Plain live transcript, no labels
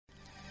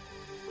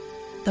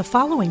The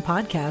following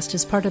podcast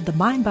is part of the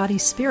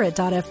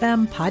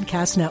MindBodySpirit.fm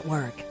podcast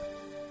network.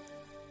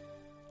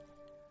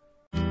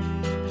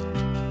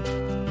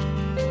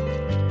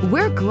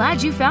 We're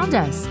glad you found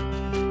us.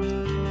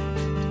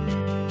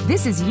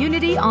 This is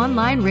Unity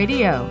Online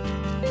Radio,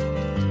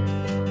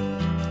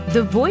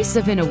 the voice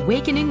of an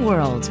awakening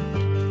world.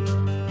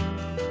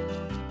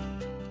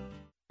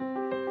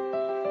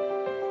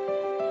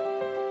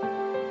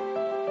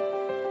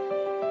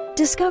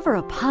 Discover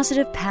a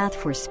positive path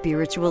for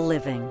spiritual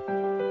living.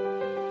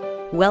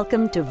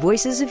 Welcome to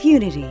Voices of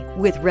Unity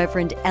with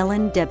Reverend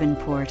Ellen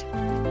Debenport.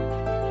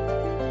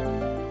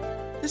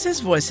 This is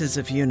Voices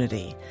of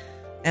Unity,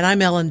 and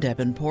I'm Ellen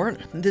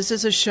Debenport. This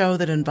is a show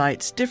that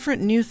invites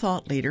different New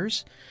Thought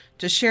leaders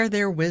to share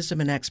their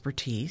wisdom and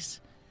expertise,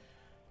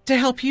 to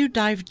help you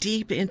dive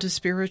deep into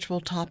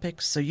spiritual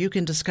topics so you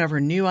can discover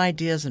new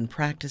ideas and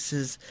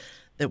practices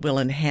that will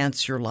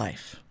enhance your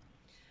life.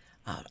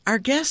 Our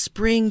guests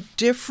bring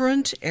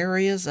different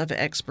areas of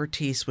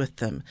expertise with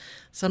them.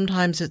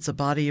 Sometimes it's a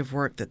body of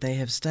work that they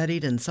have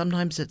studied, and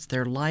sometimes it's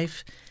their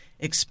life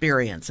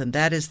experience, and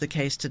that is the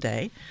case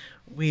today.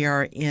 We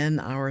are in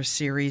our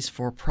series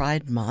for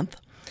Pride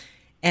Month,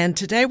 and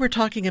today we're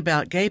talking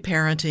about gay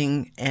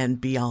parenting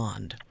and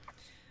beyond.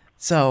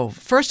 So,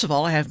 first of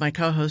all, I have my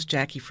co-host,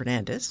 Jackie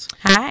Fernandez.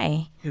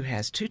 Hi. Who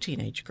has 2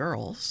 teenage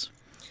girls.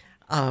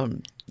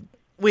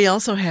 We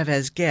also have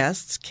as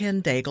guests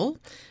Ken Daigle,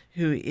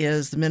 who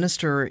is the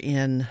minister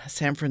in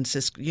San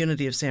Francisco,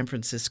 Unity of San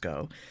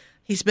Francisco.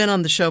 He's been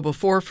on the show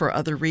before for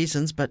other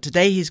reasons, but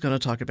today he's going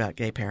to talk about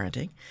gay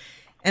parenting.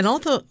 And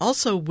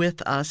also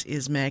with us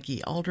is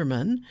Maggie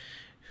Alderman,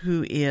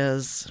 who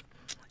is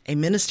a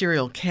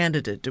ministerial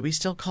candidate. Do we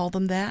still call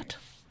them that?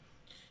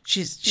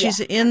 She's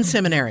in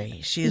seminary.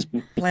 She is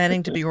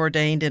planning to be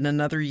ordained in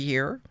another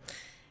year.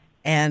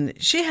 And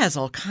she has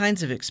all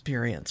kinds of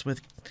experience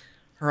with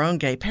her own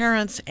gay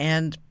parents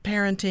and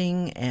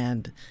parenting,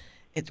 and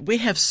we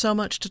have so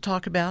much to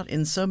talk about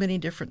in so many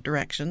different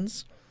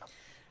directions.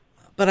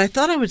 But I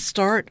thought I would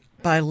start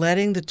by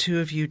letting the two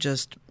of you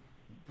just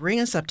bring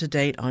us up to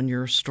date on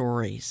your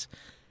stories.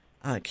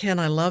 Ken,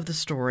 I love the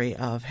story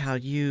of how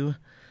you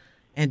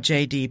and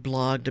JD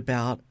blogged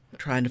about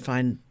trying to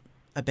find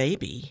a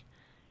baby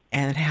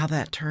and how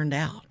that turned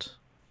out.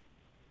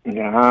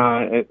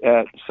 Yeah,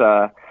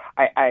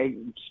 I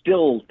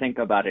still think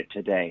about it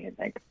today and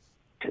think,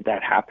 did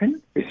that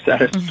happen? Is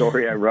that a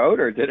story I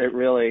wrote, or did it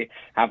really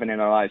happen in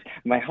our lives?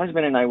 My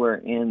husband and I were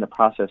in the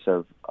process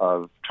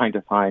of trying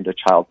to find a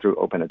child through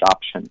open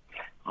adoption.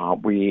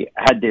 We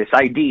had this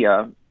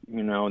idea,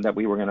 that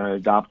we were going to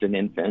adopt an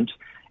infant,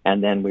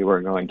 and then we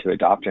were going to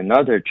adopt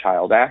another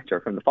child after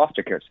from the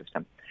foster care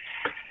system.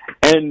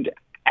 And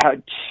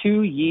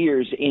 2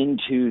 years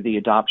into the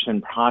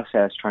adoption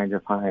process, trying to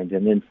find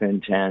an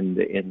infant and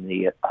in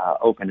the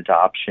open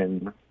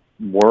adoption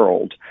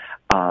world,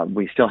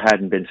 we still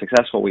hadn't been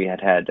successful. We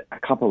had a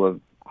couple of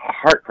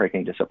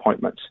heartbreaking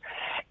disappointments.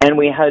 And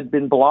we had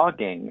been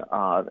blogging.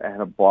 I had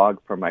a blog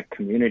for my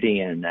community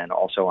and then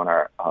also on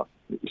our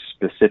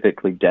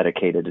specifically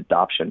dedicated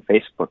adoption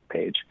Facebook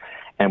page.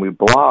 And we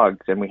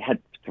blogged, and we had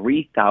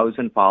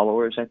 3,000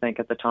 followers, I think,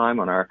 at the time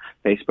on our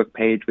Facebook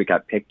page. We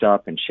got picked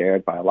up and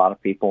shared by a lot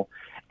of people.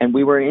 And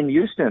we were in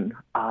Houston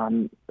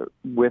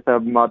with a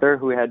mother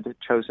who had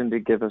chosen to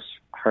give us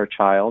her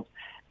child.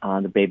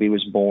 The baby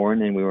was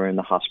born, and we were in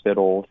the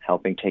hospital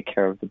helping take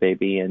care of the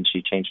baby, and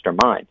she changed her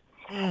mind,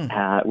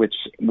 which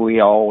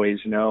we always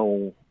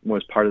know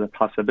was part of the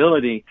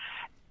possibility.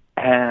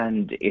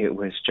 And it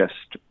was just,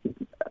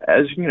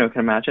 as you can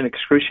imagine,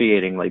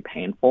 excruciatingly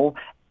painful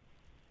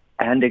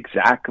and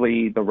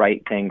exactly the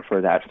right thing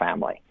for that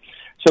family.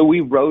 So we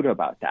wrote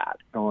about that,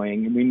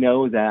 we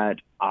know that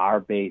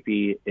our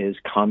baby is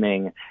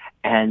coming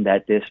and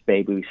that this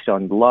baby we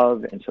send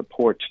love and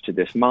support to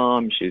this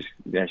mom. She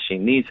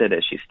needs it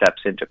as she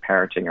steps into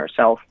parenting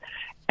herself.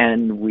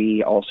 And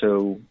we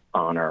also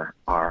honor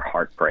our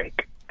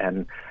heartbreak.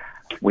 And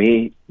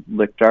we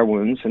licked our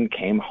wounds and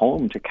came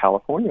home to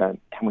California.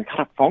 And we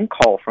got a phone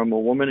call from a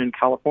woman in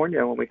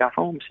California when we got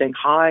home saying,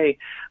 "Hi,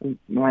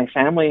 my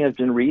family has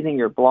been reading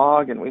your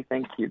blog, and we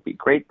think you'd be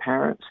great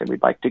parents, and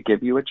we'd like to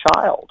give you a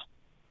child."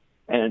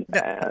 And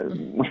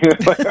we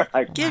were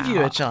like, give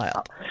you a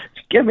child.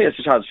 Give me a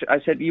child. I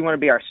said, "You want to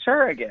be our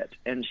surrogate?"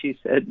 And she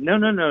said, No.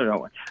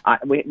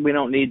 We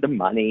don't need the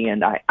money.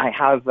 And I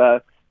have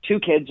 2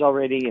 kids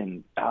already,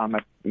 and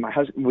my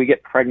husband, we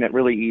get pregnant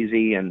really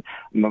easy, and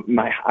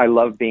I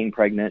love being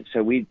pregnant.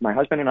 So my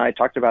husband and I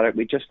talked about it.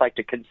 We'd just like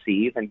to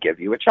conceive and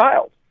give you a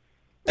child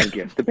and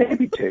give the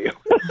baby to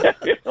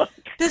you.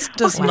 This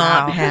does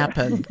not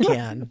happen,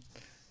 Ken.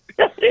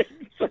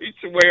 I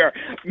swear,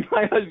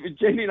 my husband,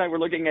 Jamie, and I were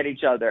looking at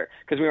each other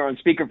because we were on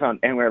speakerphone,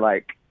 and we're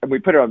like, and we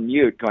put her on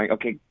mute, going,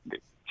 "Okay,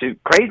 she's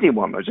a crazy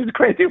woman. She's a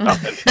crazy woman."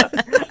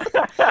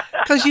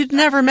 Because you'd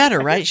never met her,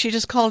 right? She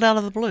just called out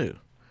of the blue.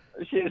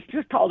 She was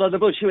just called out of the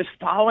blue. She was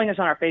following us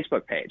on our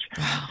Facebook page.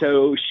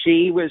 So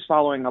she was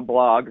following a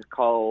blog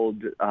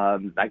called,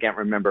 I can't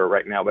remember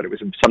right now, but it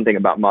was something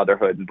about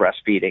motherhood and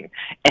breastfeeding.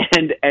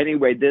 And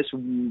anyway, this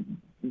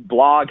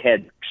blog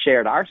had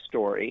shared our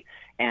story,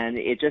 and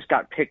it just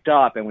got picked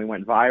up, and we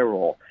went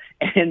viral.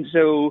 And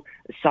so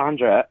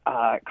Sandra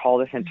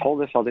called us and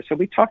told us all this. So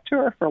we talked to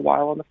her for a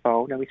while on the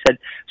phone, and we said,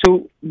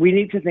 so we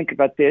need to think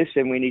about this,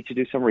 and we need to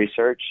do some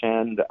research.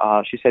 And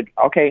she said,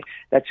 okay,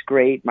 that's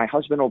great. My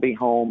husband will be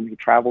home. He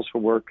travels for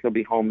work. He'll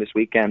be home this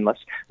weekend.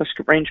 Let's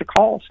arrange a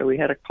call. So we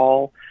had a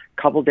call.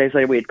 A couple of days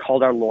later, we had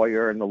called our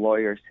lawyer, and the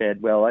lawyer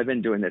said, well, I've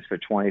been doing this for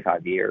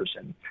 25 years,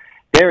 and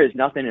there is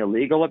nothing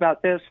illegal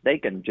about this. They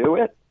can do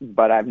it,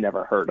 but I've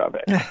never heard of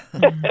it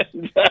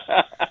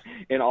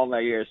in all my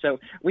years. So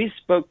we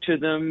spoke to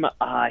them.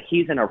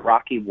 He's an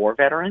Iraqi war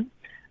veteran,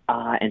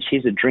 and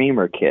she's a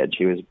dreamer kid.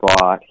 She was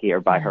brought here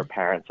by her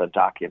parents,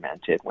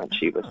 undocumented, when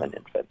she was an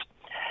infant.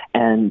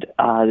 And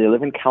they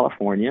live in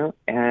California.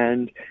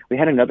 And we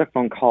had another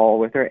phone call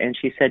with her, and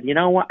she said, you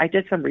know what, I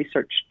did some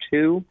research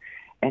too.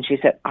 And she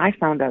said, I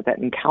found out that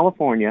in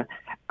California,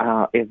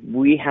 if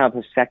we have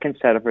a second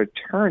set of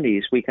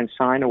attorneys, we can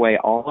sign away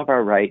all of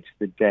our rights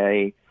the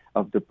day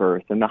of the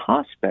birth in the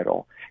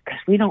hospital,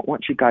 because we don't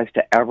want you guys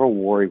to ever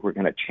worry we're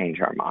going to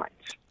change our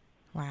minds.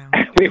 Wow.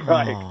 And we were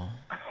like,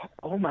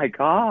 oh, my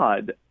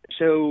God.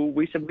 So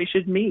we said we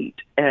should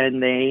meet.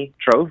 And they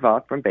drove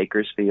up from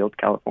Bakersfield,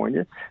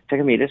 California,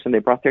 to meet us, and they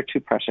brought their two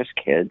precious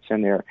kids,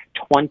 and they're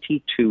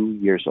 22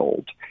 years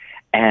old.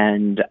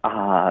 And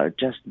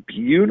just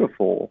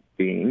beautiful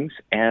beings.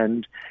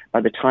 And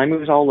by the time it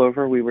was all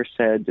over, we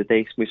spent the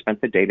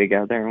day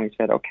together, and we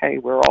said, okay,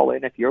 we're all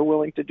in. If you're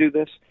willing to do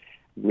this,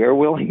 we're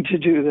willing to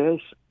do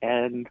this.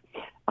 And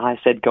I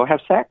said, go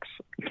have sex.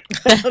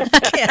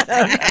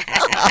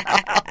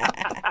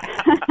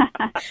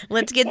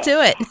 Let's get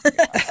to it.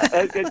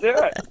 Let's get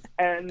to it.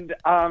 And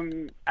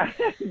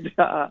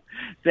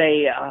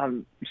they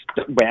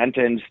went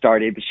and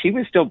started. She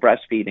was still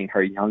breastfeeding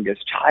her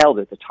youngest child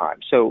at the time,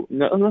 so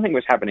nothing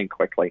was happening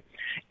quickly.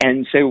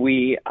 And so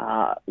we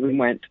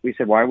went. We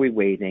said, why are we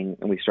waiting?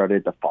 And we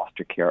started the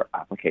foster care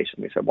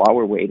application. We said, while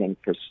we're waiting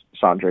for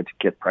Sandra to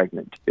get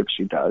pregnant, if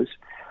she does,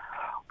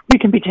 we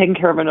can be taking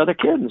care of another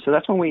kid. And so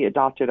that's when we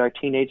adopted our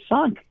teenage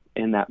son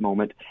in that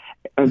moment.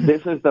 And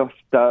this is the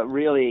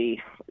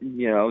really,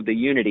 the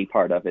unity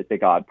part of it, the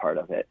God part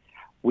of it.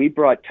 We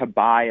brought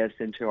Tobias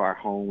into our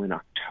home in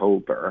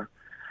October.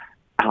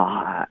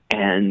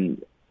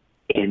 And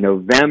in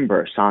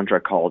November, Sandra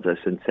called us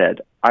and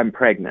said, I'm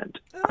pregnant.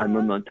 I'm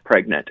a month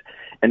pregnant.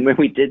 And when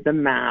we did the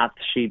math,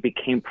 she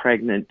became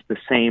pregnant the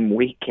same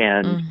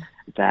weekend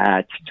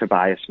that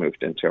Tobias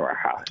moved into our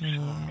house.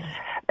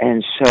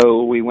 And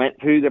so we went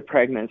through the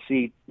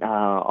pregnancy,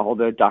 all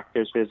the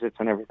doctor's visits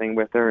and everything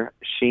with her.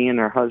 She and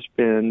her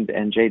husband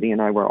and JD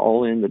and I were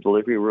all in the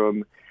delivery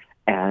room,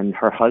 and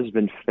her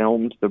husband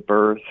filmed the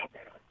birth.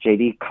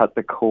 JD cut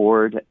the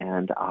cord,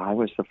 and I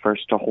was the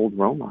first to hold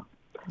Roma.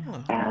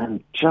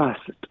 And just,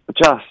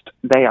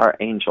 they are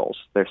angels.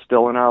 They're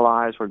still in our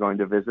lives. We're going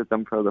to visit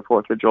them for the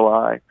 4th of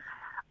July.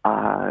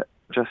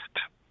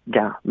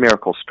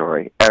 Miracle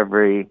story.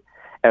 Every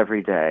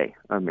day,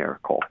 a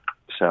miracle.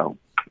 So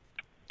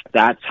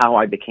that's how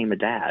I became a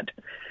dad.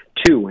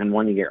 2 in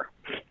 1 year.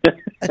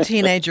 A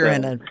teenager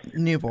and a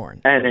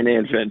newborn. And an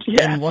infant.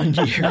 Yeah. In 1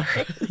 year.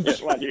 In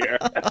 1 year.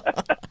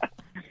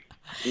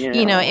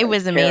 It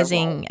was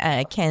amazing,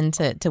 Ken,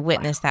 to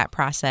witness that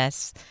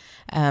process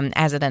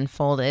as it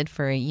unfolded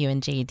for you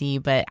and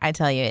JD. But I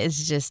tell you,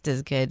 it's just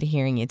as good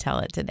hearing you tell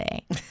it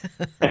today.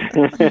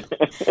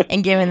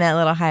 And giving that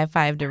little high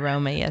five to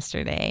Roma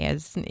yesterday.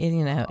 It's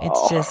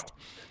just,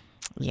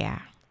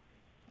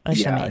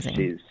 it's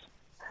amazing.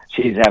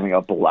 She's having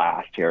a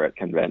blast here at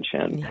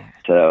convention. Yeah.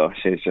 So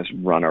she's just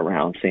run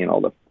around seeing all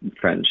the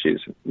friends she's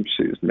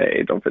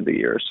made over the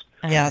years.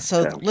 Yeah,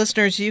 so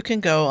listeners, you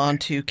can go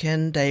onto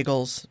Ken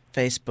Daigle's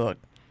Facebook,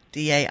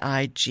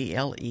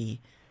 Daigle,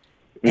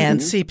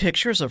 and see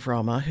pictures of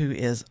Roma, who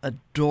is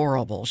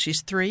adorable.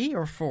 She's 3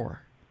 or 4?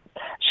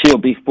 She'll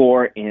be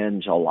 4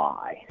 in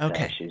July.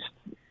 Okay. So she's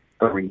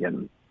 3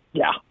 in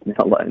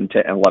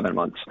 11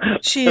 months.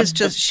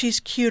 She's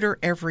cuter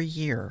every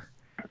year.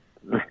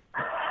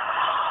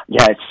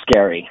 Yeah, it's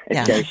scary.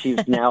 Scary.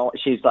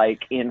 She's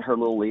like in her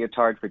little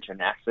leotard for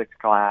gymnastics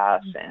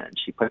class, and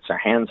she puts her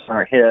hands on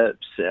her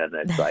hips, and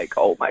it's like,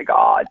 oh my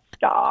God,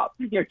 stop.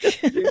 You're just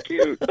too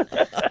cute.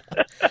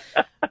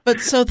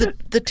 But so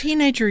the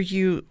teenager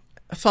you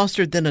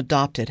fostered then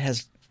adopted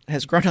has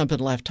grown up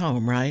and left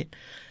home, right?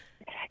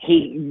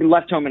 He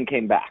left home and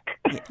came back.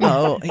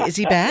 Oh, is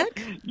he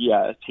back?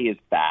 Yes, he is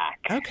back.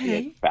 Okay.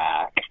 He is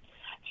back.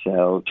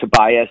 So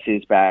Tobias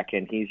is back,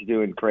 and he's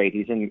doing great.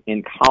 He's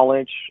in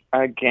college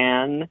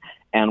again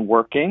and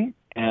working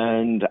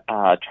and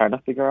trying to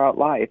figure out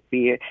life.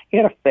 He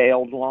had a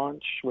failed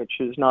launch,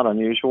 which is not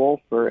unusual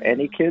for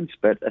any kids,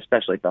 but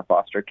especially for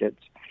foster kids.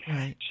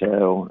 Right.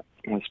 So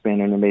it's been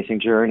an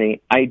amazing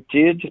journey. I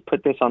did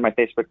put this on my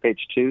Facebook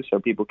page, too, so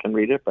people can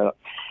read it. But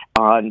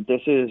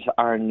this is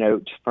our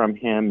note from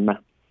him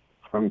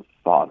from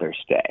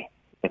Father's Day,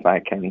 if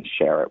I can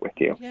share it with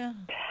you. Yeah.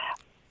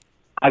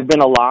 I've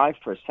been alive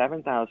for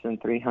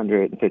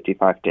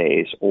 7,355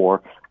 days,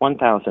 or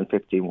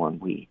 1,051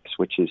 weeks,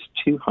 which is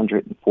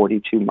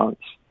 242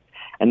 months.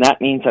 And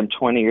that means I'm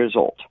 20 years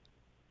old.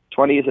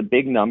 20 is a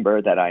big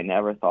number that I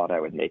never thought I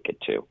would make it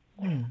to.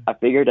 I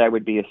figured I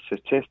would be a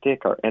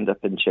statistic or end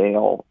up in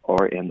jail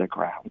or in the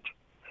ground.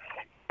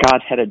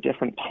 God had a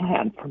different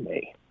plan for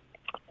me.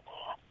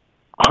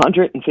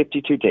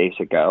 152 days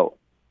ago,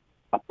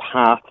 a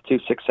path to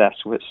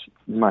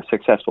my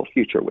successful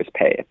future was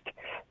paved.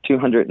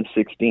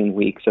 216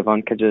 weeks of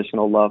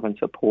unconditional love and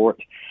support,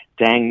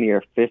 dang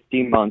near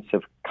 50 months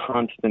of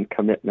constant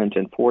commitment,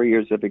 and 4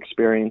 years of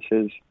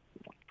experiences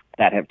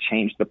that have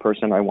changed the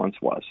person I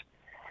once was.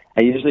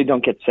 I usually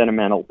don't get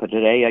sentimental, but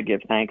today I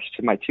give thanks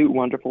to my 2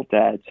 wonderful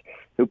dads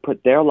who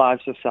put their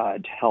lives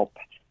aside to help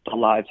the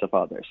lives of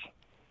others.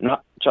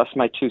 Not just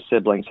my 2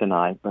 siblings and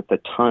I, but the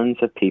tons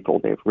of people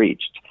they've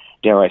reached,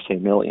 dare I say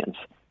millions,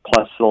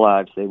 plus the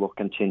lives they will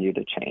continue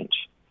to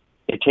change.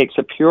 It takes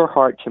a pure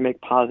heart to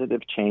make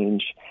positive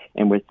change,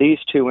 and with these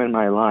 2 in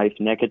my life,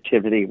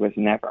 negativity was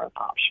never an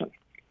option.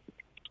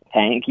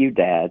 Thank you,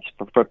 dads,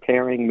 for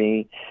preparing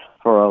me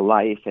for a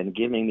life and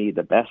giving me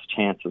the best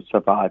chance of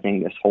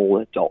surviving this whole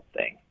adult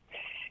thing.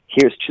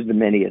 Here's to the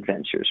many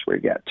adventures we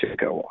get to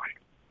go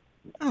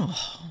on.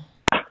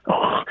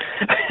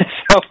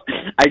 So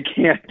I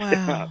can't.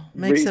 Wow.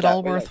 Makes it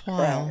all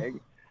worthwhile.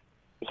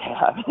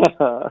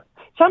 Yeah.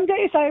 Some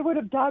days I would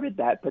have doubted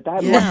that, but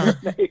that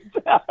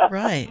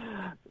right.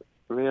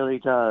 Really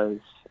does.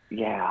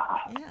 Yeah.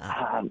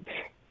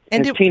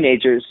 And as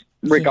teenagers,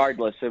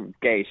 regardless of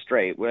gay,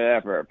 straight,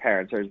 whatever,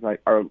 parents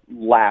are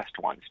last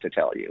ones to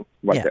tell you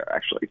what they're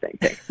actually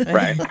thinking.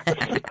 Right.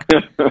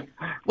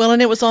 Well,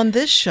 and it was on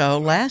this show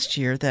last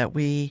year that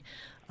we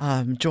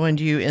joined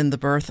you in the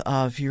birth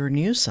of your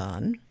new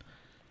son.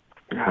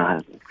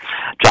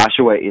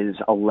 Joshua is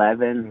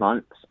 11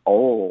 months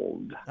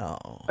old.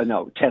 Oh.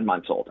 No, 10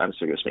 months old. I'm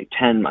seriously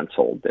 10 months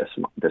old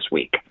this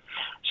week.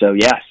 So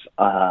yes,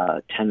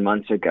 10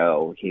 months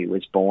ago he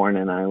was born,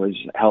 and I was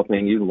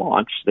helping you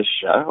launch the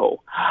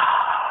show.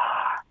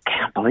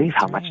 Can't believe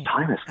how much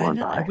time has gone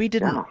by. We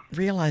didn't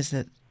realize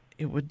that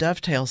it would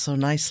dovetail so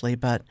nicely,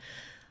 but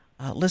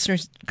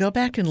listeners, go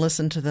back and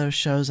listen to those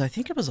shows. I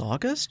think it was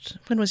August.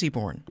 When was he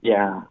born?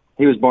 Yeah,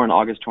 he was born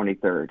August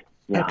 23rd.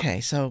 Yeah. Okay,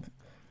 so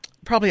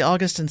probably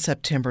August and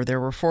September,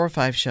 there were 4 or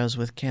 5 shows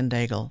with Ken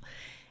Daigle,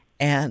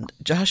 and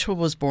Joshua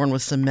was born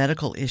with some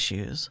medical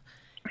issues.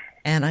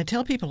 And I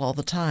tell people all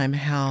the time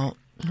how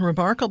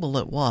remarkable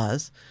it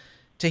was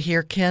to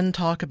hear Ken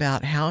talk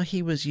about how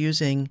he was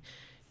using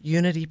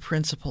unity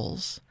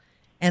principles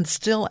and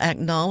still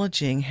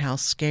acknowledging how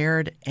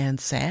scared and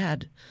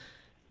sad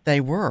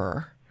they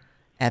were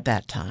at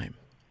that time.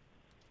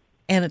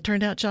 And it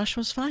turned out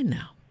Joshua's fine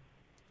now.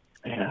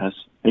 Yes,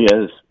 he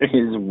is.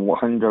 He's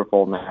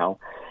wonderful now.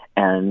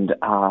 And,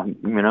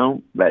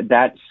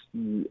 that's,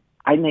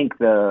 I think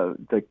the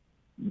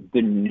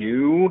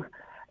new,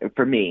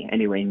 for me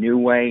anyway, new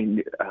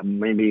way,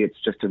 maybe it's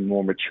just a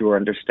more mature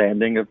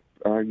understanding of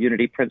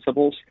unity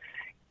principles,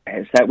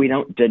 is that we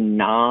don't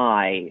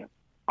deny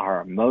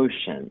our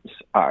emotions,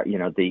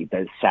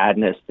 the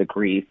sadness, the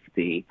grief,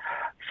 the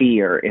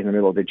fear in the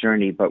middle of the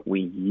journey, but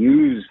we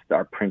use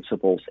our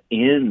principles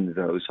in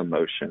those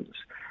emotions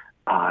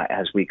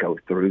as we go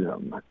through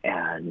them.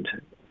 And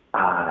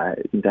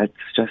that's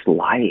just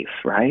life,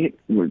 right?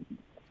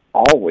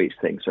 Always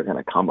things are going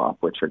to come up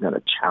which are going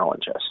to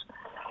challenge us.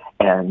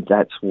 And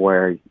that's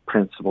where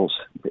principles...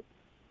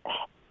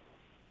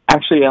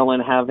 Actually, Ellen,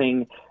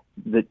 having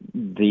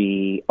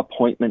the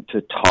appointment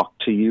to talk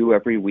to you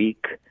every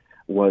week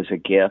was a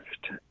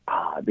gift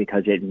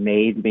because it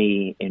made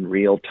me in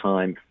real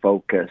time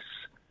focus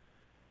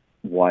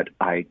what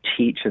I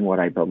teach and what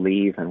I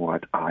believe and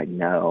what I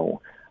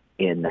know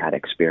in that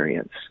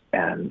experience.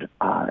 And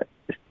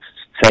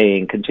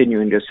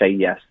continuing to say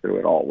yes through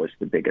it all was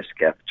the biggest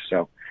gift.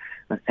 So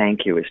the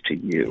thank you is to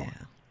you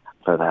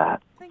for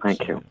that.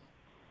 Thank you.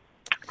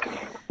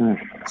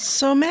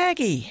 So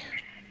Maggie,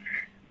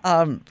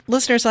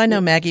 listeners, I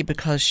know Maggie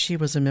because she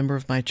was a member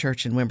of my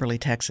church in Wimberley,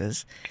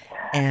 Texas.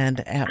 And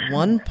at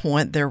one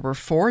point, there were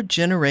 4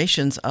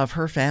 generations of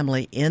her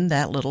family in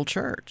that little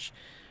church,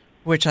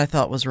 which I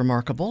thought was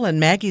remarkable. And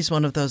Maggie's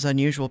one of those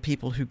unusual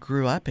people who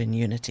grew up in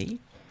unity.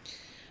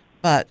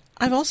 But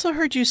I've also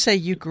heard you say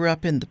you grew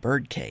up in the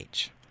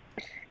birdcage.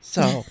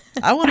 So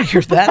I want to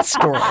hear that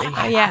story.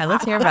 Yeah,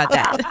 let's hear about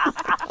that.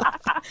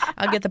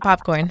 I'll get the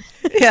popcorn.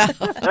 Yeah.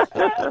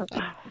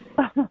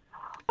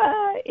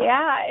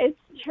 Yeah, it's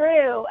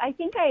true. I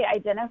think I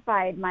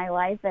identified my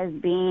life as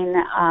being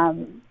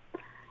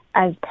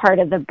as part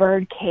of the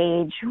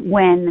birdcage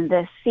when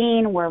the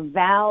scene where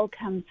Val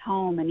comes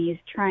home and he's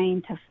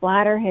trying to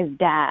flatter his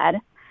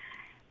dad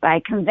by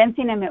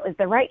convincing him it was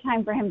the right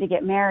time for him to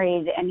get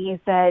married. And he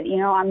said,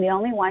 I'm the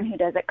only one who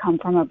doesn't come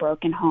from a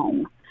broken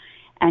home.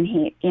 And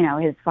he,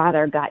 his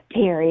father got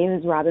teary. It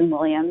was Robin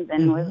Williams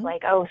and was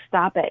like, oh,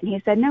 stop it. And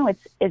he said, no,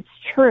 it's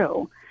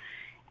true.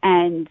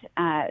 And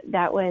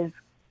that was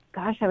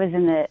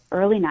in the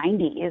early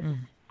 90s.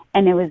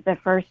 And it was the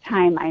first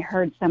time I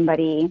heard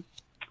somebody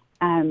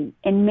in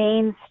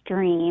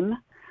mainstream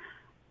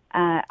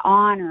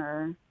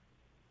honor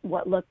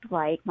what looked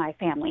like my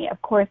family.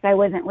 Of course, I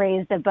wasn't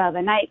raised above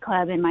a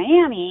nightclub in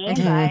Miami,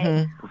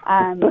 but,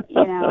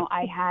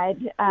 I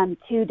had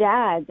 2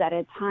 dads at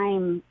a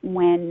time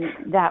when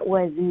that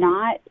was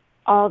not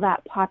all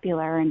that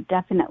popular and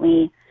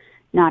definitely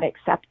not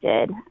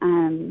accepted.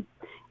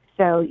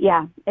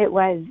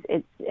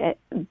 It's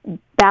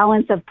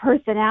balance of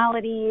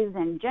personalities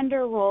and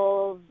gender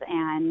roles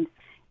and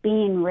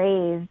being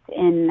raised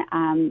in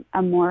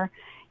a more,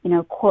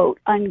 quote,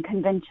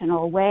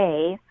 unconventional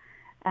way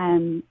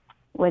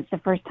was the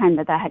first time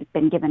that had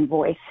been given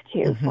voice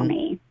to for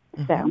me.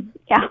 So,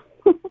 yeah.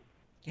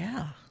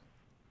 Yeah.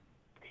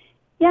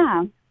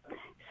 Yeah.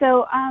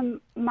 So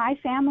my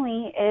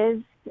family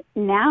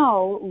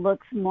now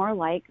looks more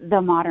like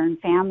the modern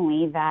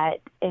family that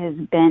has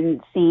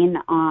been seen,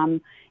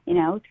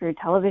 through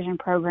television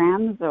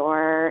programs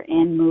or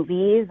in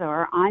movies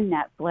or on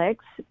Netflix.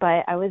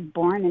 But I was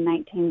born in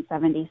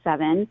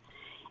 1977.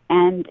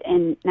 And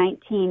in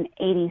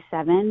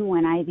 1987,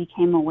 when I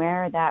became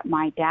aware that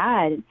my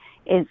dad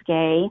is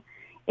gay,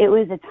 it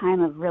was a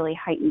time of really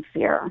heightened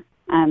fear.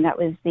 That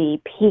was the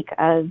peak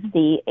of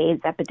the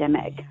AIDS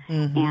epidemic,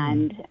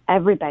 and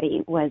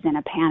everybody was in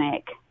a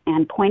panic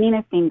and pointing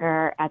a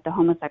finger at the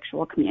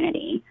homosexual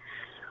community.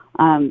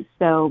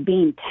 So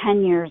being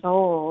 10 years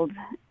old,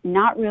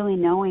 not really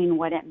knowing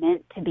what it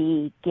meant to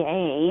be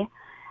gay,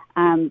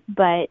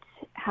 but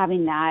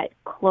having that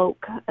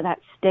cloak, that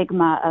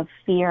stigma of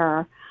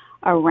fear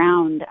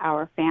around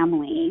our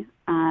family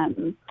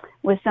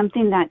was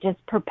something that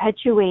just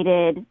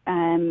perpetuated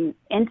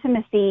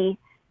intimacy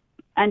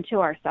unto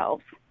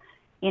ourselves.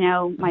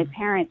 My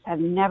parents have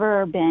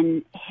never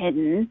been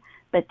hidden,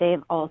 but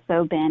they've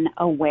also been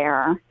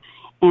aware.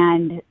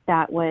 And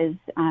that was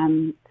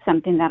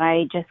something that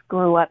I just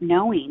grew up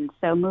knowing.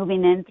 So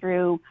moving in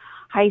through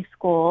high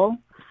school,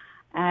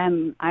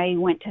 I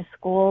went to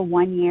school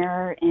 1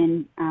 year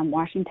in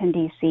Washington,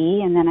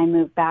 D.C., and then I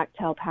moved back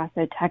to El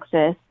Paso,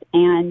 Texas.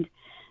 And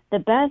the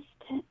best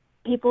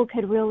people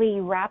could really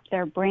wrap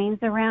their brains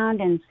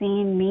around and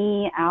seeing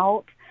me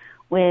out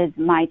with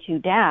my 2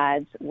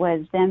 dads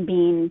was them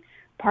being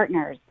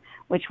partners,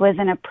 which was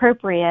an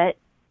appropriate,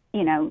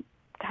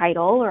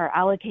 title or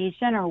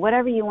allocation or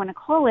whatever you want to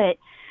call it.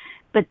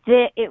 But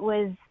it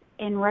was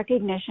in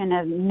recognition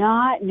of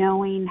not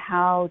knowing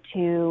how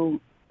to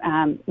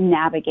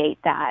navigate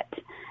that,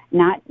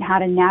 not how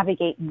to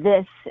navigate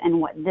this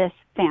and what this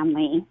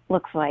family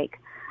looks like.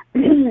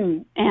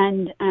 And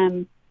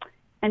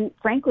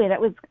frankly,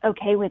 that was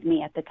okay with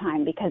me at the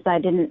time because I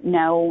didn't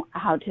know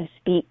how to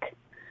speak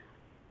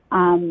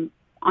on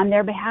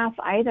their behalf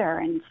either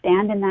and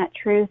stand in that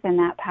truth and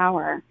that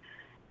power.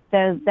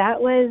 So that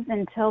was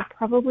until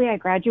probably I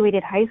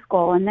graduated high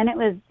school. And then it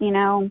was,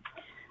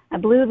 I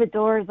blew the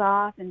doors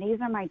off and these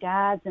are my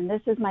dads and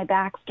this is my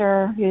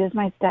Baxter, who is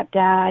my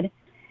stepdad.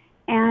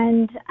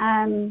 And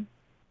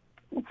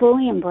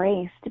fully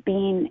embraced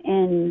being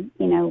in,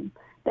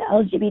 the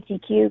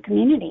LGBTQ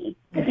community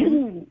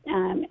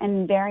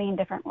and varying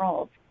different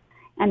roles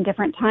and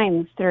different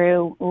times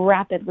through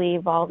rapidly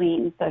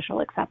evolving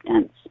social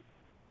acceptance.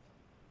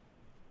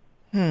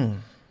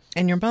 And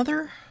your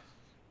mother?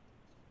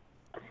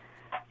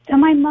 So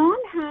my mom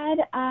had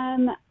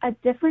a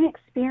different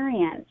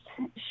experience.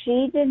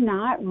 She did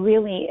not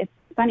really, it's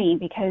funny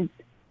because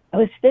I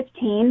was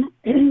 15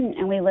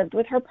 and we lived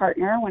with her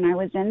partner when I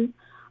was in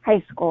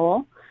high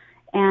school.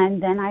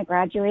 And then I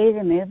graduated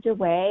and moved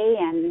away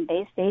and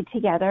they stayed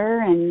together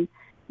and,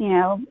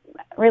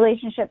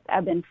 relationships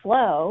ebb and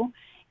flow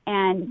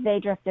and they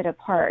drifted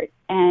apart.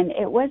 And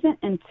it wasn't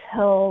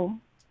until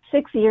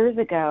 6 years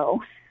ago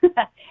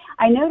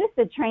I noticed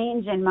a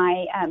change in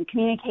my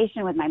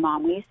communication with my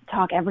mom. We used to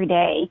talk every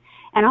day,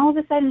 and all of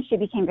a sudden she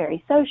became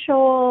very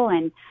social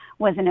and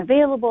wasn't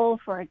available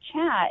for a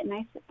chat. And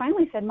I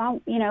finally said,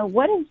 Mom,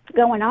 what is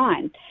going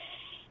on?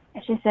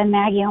 And she said,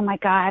 Maggie, oh my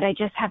God, I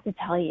just have to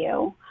tell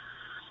you.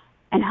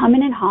 And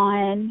humming and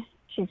hawing,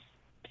 she's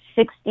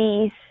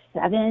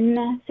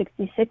 67,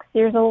 66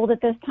 years old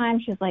at this time.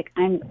 She's like,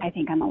 I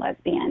think I'm a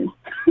lesbian.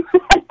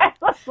 I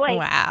was like,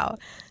 wow.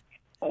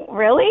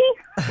 Really?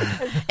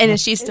 And is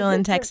she still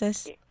in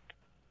Texas?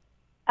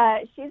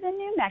 She's in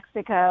New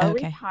Mexico,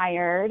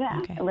 retired,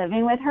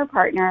 living with her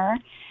partner.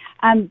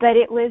 But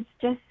it was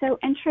just so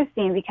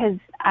interesting because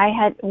I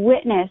had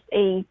witnessed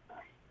a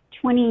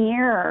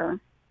 20-year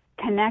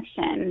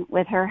connection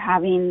with her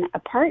having a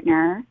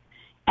partner,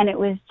 and it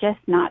was just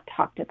not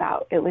talked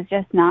about. It was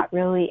just not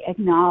really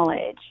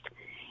acknowledged.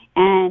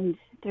 And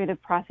through the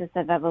process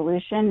of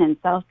evolution and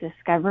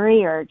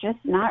self-discovery, or just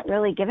not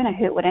really giving a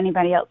hoot what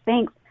anybody else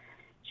thinks,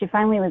 she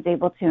finally was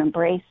able to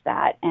embrace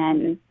that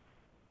and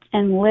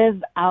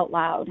live out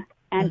loud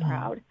and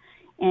proud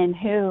in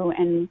who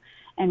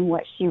and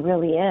what she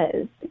really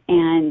is.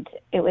 And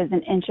it was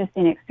an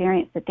interesting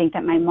experience to think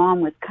that my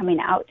mom was coming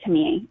out to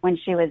me when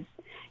she was,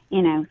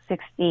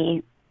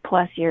 60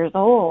 plus years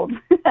old.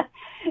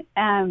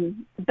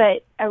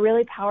 But a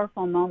really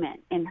powerful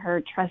moment in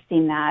her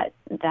trusting that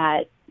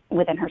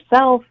within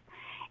herself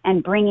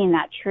and bringing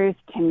that truth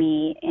to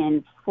me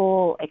in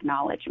full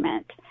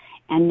acknowledgement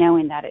and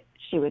knowing that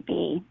she would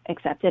be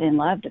accepted and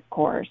loved, of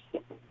course.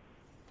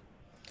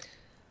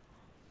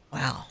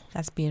 Wow.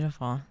 That's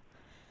beautiful.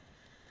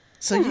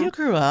 So you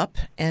grew up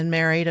and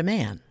married a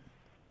man.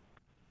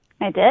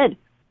 I did.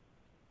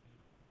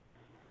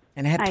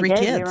 And had 3 I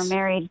did. kids. We were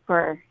married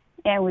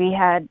and we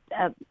had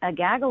a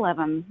gaggle of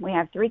them. We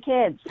have 3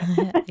 kids.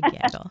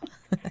 Gaggle.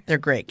 They're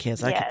great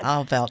kids. Yes.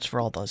 I'll vouch for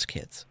all those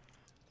kids.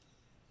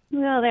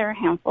 Well, they're a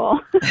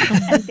handful.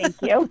 And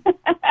thank you.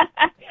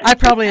 I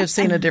probably have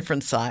seen a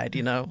different side,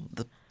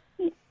 Of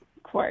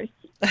course.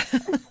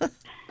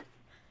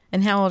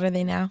 And how old are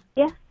they now?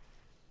 Yeah.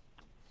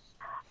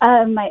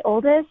 My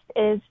oldest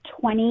is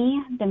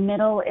 20, the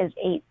middle is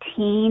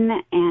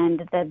 18, and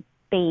the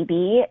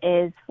baby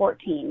is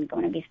 14,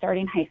 going to be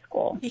starting high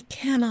school. He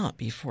cannot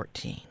be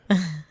 14.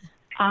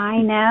 I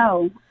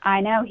know.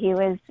 He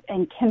was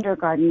in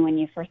kindergarten when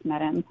you first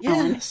met him.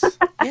 Yes,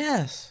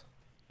 yes.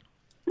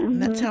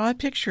 And that's how I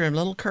picture him,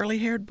 little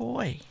curly-haired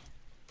boy.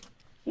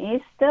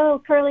 He's still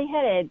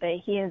curly-headed, but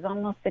he is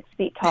almost 6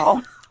 feet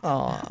tall.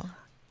 Aw.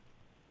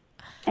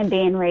 And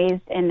being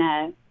raised in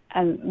a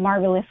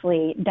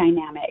marvelously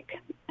dynamic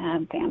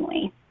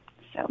family.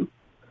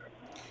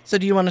 So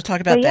do you want to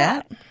talk about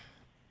that?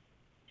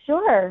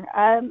 Sure.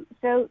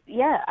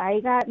 I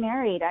got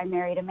married. I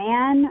married a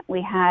man.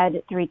 We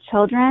had 3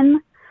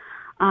 children.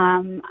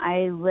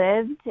 I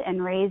lived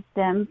and raised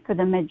them for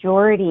the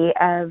majority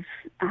of,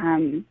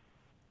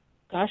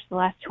 the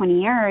last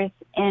 20 years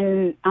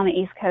on the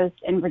East Coast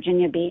in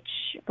Virginia Beach,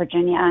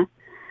 Virginia.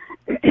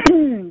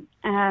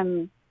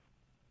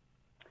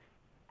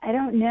 I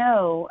don't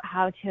know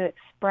how to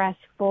express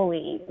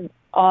fully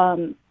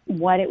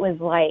what it was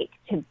like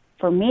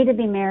for me to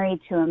be married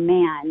to a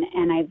man.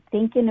 And I'm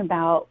thinking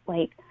about,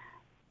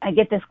 I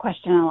get this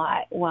question a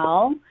lot.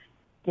 Well,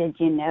 did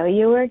you know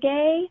you were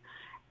gay?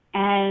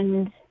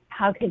 And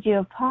how could you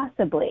have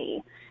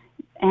possibly?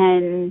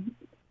 And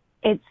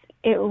it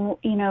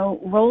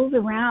rolls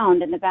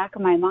around in the back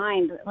of my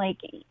mind,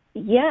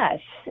 yes.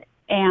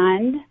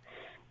 And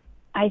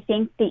I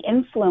think the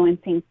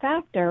influencing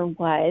factor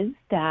was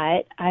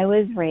that I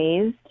was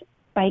raised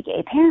by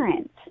gay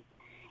parents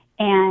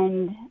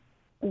and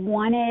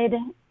wanted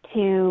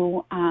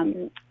to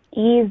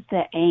ease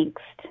the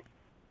angst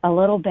a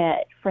little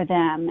bit for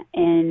them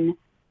in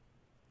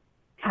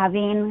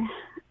having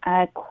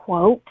a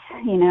quote,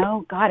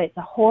 God, it's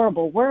a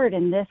horrible word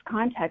in this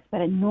context, but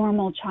a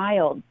normal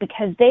child,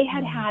 because they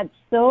had had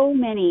so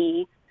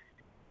many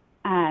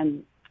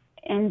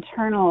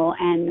internal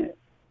and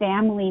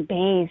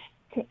family-based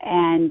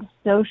and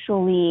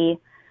socially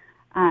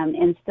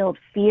instilled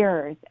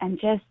fears, and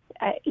just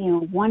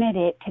wanted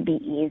it to be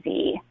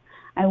easy.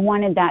 I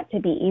wanted that to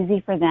be easy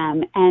for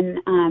them,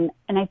 and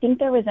I think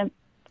there was a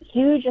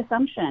huge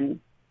assumption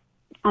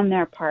on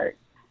their part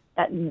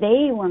that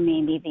they were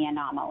maybe the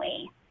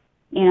anomaly.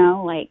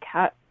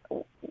 How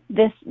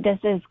this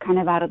is kind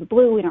of out of the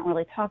blue. We don't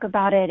really talk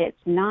about it.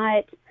 It's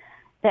not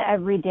the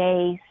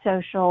everyday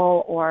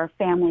social or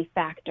family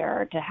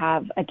factor to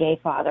have a gay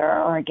father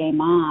or a gay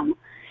mom.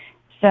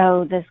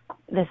 So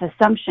this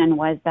assumption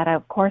was that,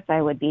 of course,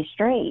 I would be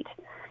straight.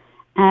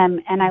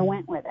 And I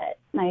went with it.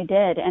 I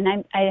did.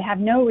 And I have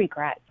no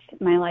regrets.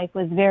 My life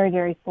was very,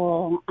 very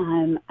full.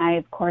 I,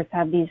 of course,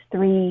 have these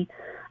 3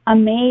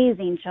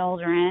 amazing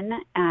children.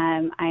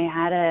 I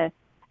had a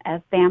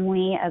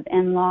family of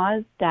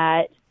in-laws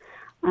that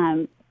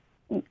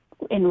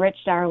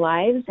enriched our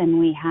lives, and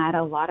we had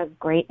a lot of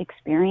great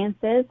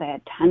experiences. I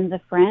had tons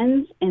of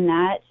friends in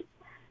that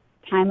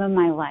time of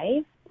my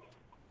life.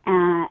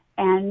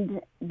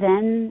 And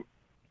then,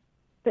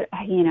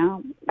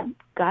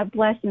 God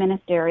bless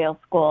ministerial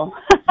school.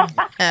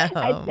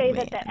 I'd say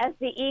that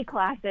the SCE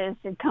classes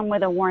should come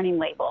with a warning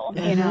label,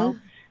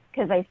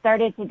 because I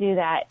started to do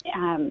that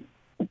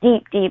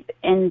deep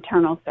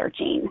internal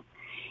searching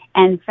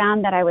and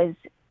found that I was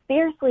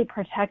fiercely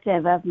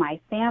protective of my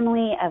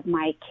family, of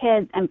my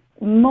kids, and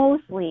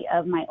mostly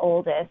of my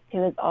oldest,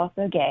 who is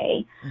also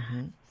gay,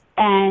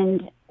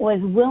 and was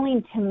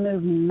willing to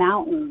move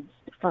mountains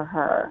for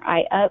her.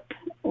 I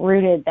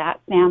uprooted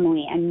that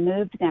family and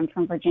moved them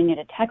from Virginia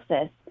to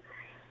Texas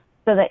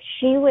so that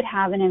she would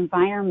have an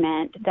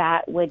environment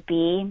that would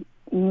be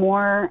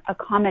more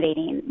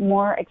accommodating,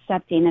 more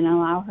accepting, and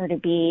allow her to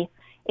be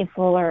a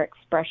fuller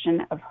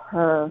expression of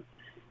her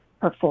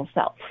full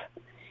self.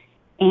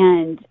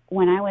 And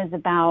when I was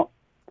about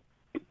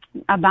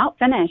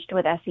finished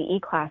with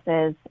SCE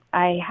classes,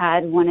 I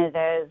had one of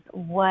those,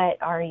 what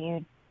are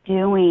you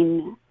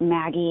doing,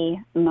 Maggie,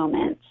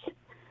 moments,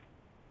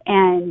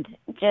 and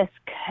just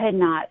could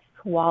not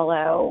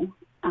swallow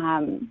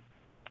an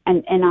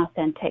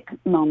inauthentic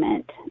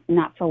moment,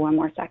 not for one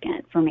more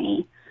second for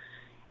me.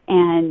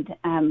 And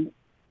I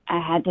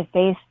had to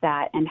face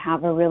that and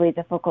have a really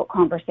difficult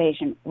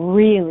conversation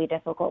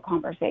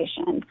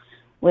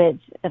with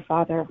the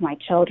father of my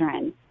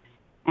children.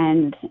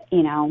 And,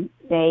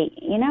 say,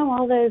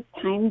 all those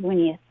times when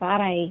you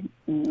thought I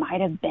might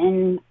have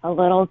been a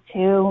little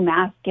too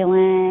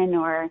masculine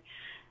or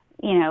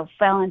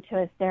fell into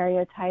a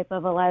stereotype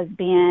of a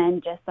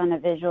lesbian just on a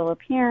visual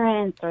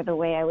appearance or the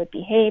way I would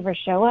behave or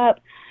show up.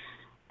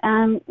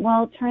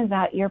 Well, it turns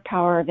out your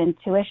power of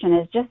intuition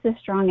is just as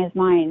strong as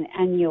mine,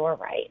 and you're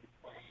right.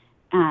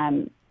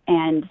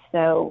 And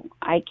so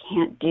I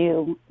can't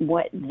do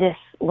what this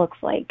looks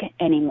like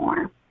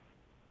anymore.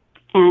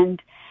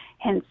 And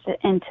hence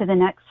into the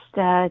next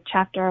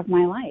chapter of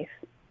my life.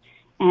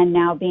 And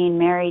now being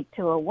married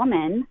to a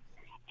woman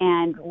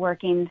and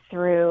working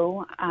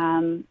through,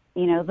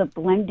 the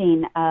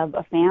blending of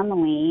a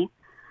family,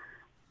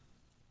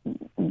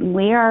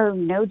 we are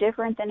no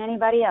different than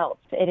anybody else.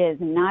 It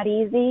is not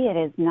easy. It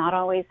is not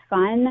always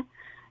fun.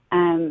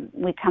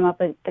 We come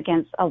up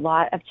against a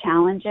lot of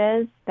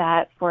challenges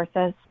that force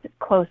us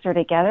closer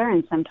together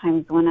and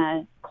sometimes want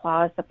to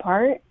claw us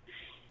apart.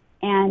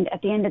 And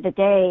at the end of the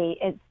day,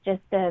 it's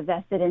just a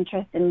vested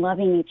interest in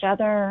loving each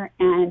other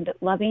and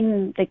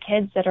loving the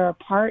kids that are a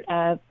part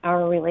of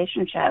our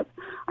relationship,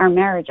 our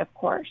marriage, of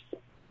course.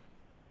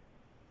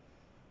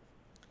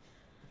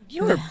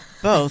 You are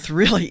both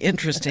really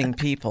interesting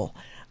people.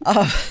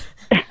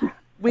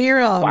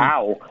 We're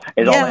wow,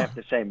 is all I have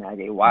to say,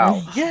 Maggie.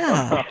 Wow.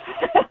 Yeah.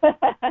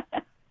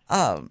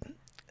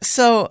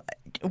 So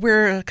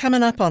we're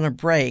coming up on a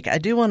break. I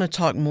do want to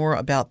talk more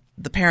about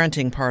the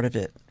parenting part of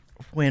it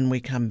when we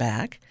come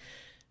back,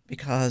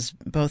 because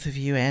both of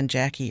you and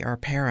Jackie are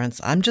parents.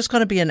 I'm just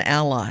going to be an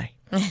ally,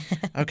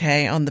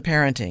 okay, on the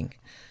parenting,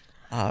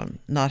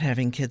 not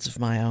having kids of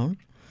my own.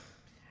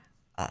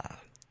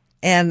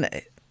 And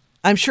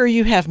I'm sure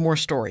you have more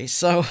stories,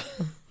 so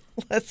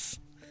let's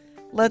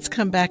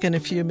come back in a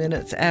few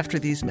minutes after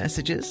these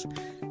messages.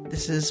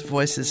 This is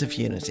Voices of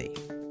Unity.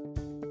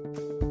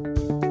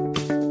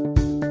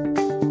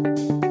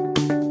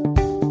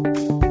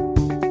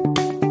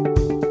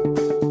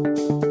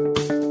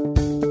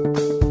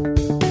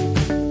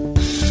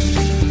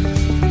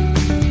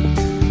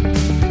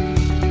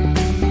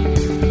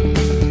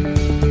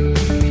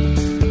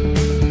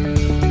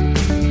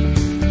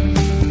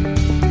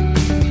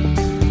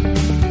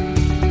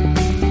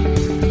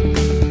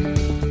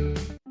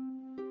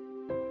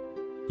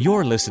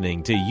 You're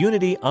listening to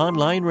Unity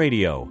Online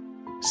Radio,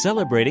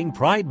 celebrating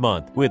Pride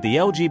Month with the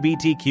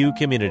LGBTQ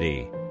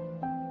community.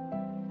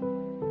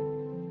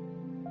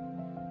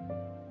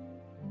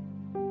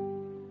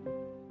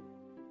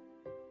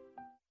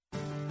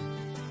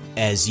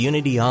 As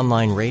Unity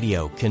Online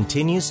Radio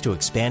continues to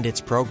expand its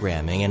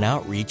programming and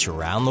outreach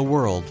around the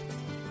world,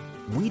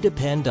 we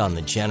depend on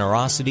the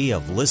generosity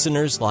of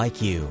listeners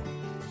like you.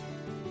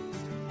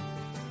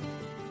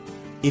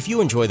 If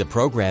you enjoy the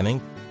programming,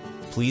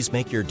 please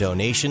make your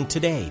donation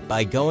today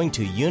by going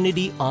to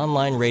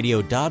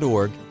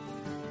unityonlineradio.org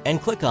and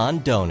click on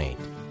Donate.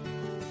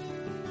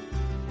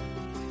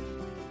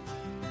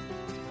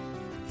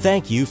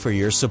 Thank you for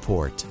your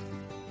support.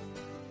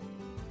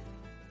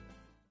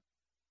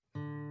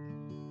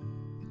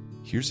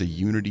 Here's a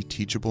Unity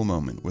teachable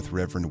moment with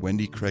Reverend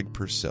Wendy Craig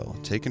Purcell,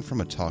 taken from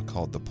a talk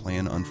called The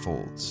Plan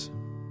Unfolds.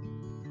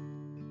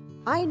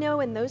 I know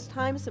in those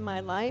times in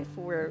my life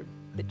where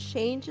the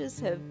changes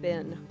have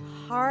been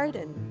hard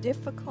and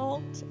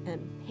difficult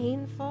and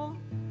painful,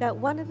 that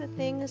one of the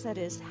things that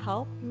has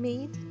helped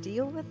me to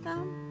deal with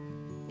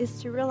them is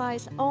to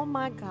realize, oh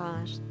my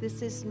gosh,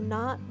 this is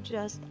not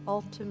just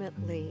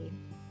ultimately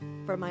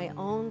for my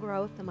own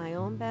growth and my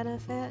own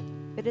benefit,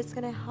 but it's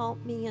going to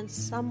help me in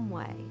some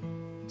way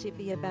to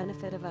be a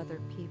benefit of other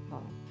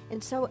people.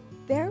 And so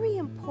very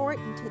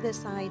important to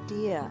this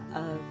idea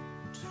of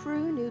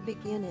true new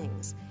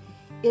beginnings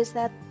is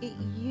that it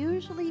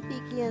usually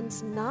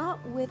begins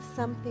not with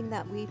something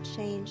that we've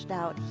changed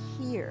out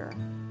here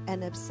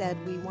and have said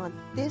we want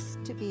this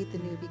to be the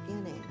new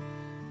beginning,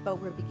 but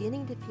we're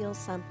beginning to feel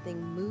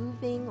something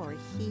moving or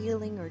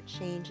healing or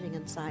changing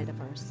inside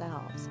of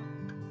ourselves.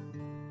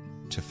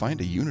 To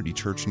find a Unity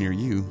church near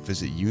you,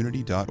 visit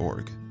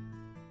unity.org.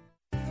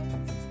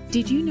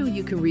 Did you know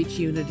you can reach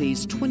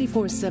Unity's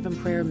 24/7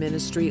 prayer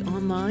ministry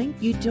online?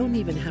 You don't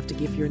even have to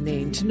give your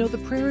name to know the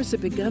prayers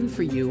have begun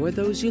for you or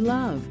those you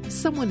love.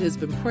 Someone has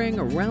been praying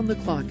around the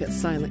clock at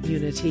Silent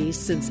Unity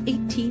since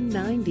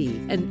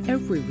 1890, and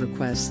every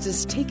request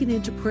is taken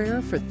into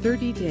prayer for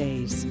 30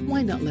 days.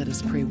 Why not let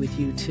us pray with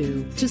you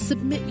too? To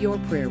submit your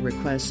prayer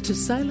request to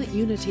Silent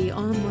Unity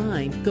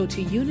online, go to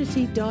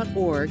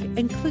unity.org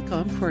and click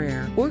on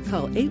prayer, or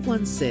call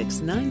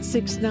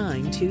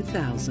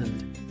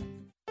 816-969-2000.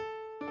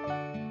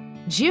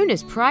 June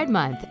is Pride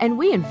Month, and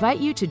we invite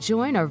you to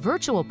join our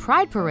virtual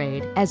Pride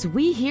Parade as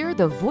we hear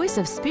the voice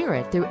of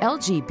Spirit through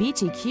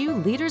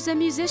LGBTQ leaders and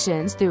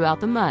musicians throughout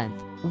the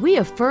month. We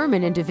affirm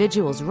an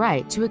individual's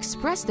right to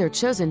express their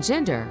chosen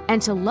gender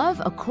and to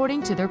love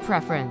according to their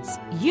preference.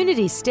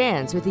 Unity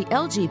stands with the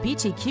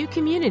LGBTQ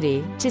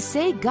community to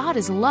say God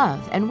is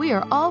love and we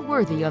are all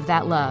worthy of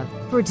that love.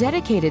 For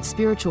dedicated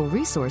spiritual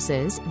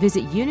resources,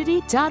 visit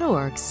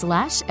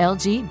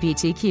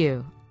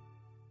unity.org/LGBTQ.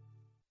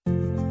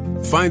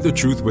 Find the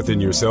truth within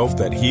yourself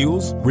that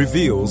heals,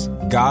 reveals,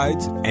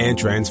 guides, and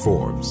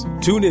transforms.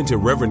 Tune in to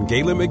Reverend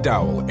Galen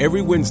McDowell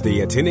every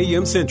Wednesday at 10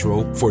 a.m.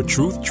 Central for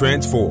Truth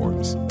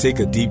Transforms. Take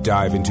a deep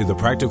dive into the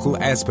practical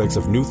aspects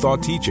of New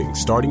Thought teaching,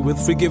 starting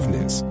with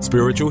forgiveness,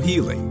 spiritual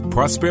healing,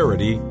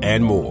 prosperity,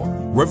 and more.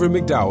 Reverend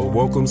McDowell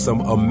welcomes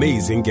some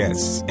amazing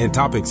guests, and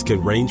topics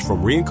can range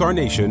from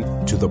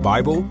reincarnation to the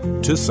Bible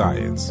to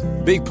science.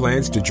 Big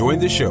plans to join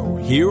the show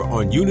here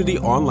on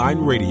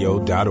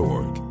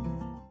UnityOnlineRadio.org.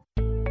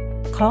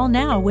 Call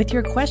now with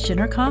your question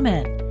or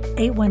comment.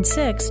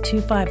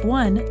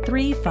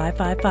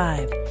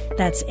 816-251-3555.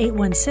 That's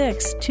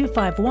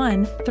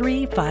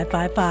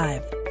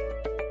 816-251-3555.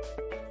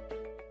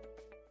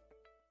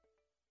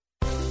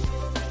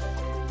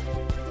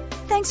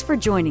 Thanks for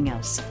joining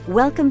us.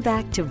 Welcome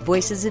back to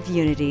Voices of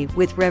Unity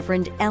with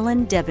Reverend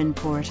Ellen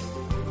Debenport.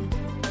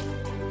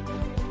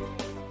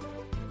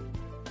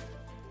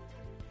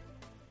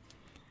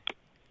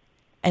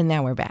 And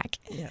now we're back.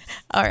 Yes.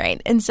 All right.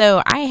 And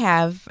so I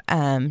have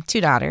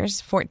 2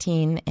 daughters,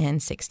 14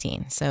 and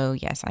 16. So,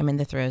 yes, I'm in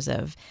the throes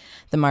of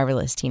the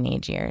marvelous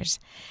teenage years.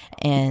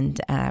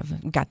 And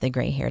I've got the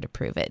gray hair to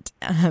prove it.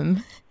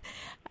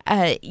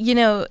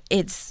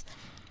 It's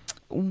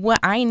what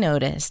I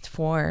noticed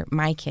for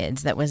my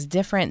kids that was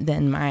different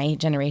than my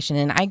generation.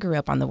 And I grew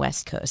up on the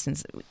West Coast.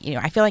 And,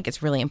 I feel like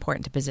it's really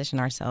important to position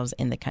ourselves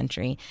in the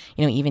country.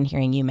 Even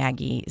hearing you,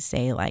 Maggie,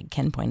 say, like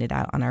Ken pointed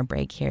out on our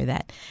break here,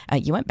 that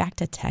you went back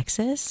to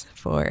Texas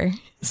for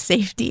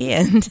safety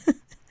and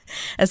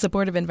a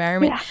supportive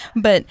environment. Yeah.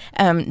 But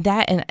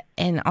that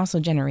and also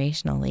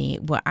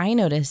generationally, what I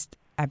noticed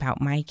about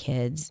my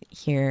kids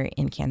here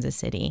in Kansas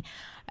City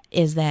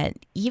is that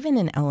even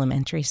in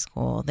elementary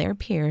school, their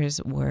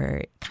peers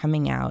were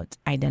coming out,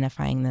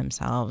 identifying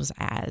themselves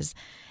as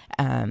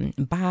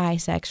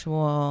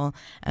bisexual,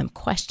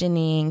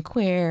 questioning,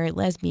 queer,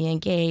 lesbian,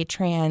 gay,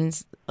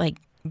 trans, like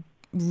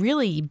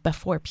really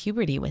before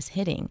puberty was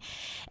hitting.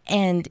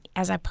 And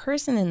as a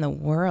person in the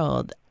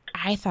world,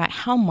 I thought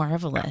how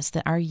marvelous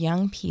that our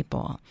young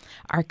people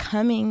are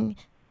coming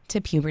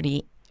to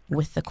puberty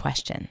with the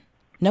question.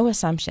 No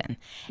assumption.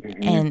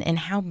 Mm-hmm. And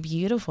how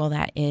beautiful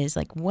that is.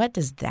 Like, what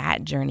does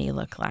that journey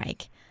look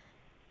like?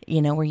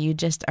 Where you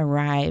just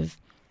arrive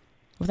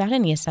without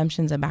any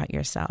assumptions about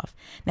yourself.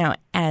 Now,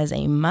 as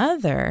a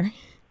mother,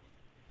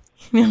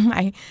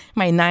 my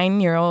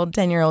 9-year-old,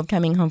 10-year-old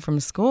coming home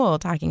from school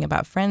talking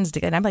about friends,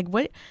 and I'm like,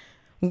 what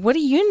do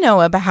you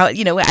know about,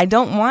 I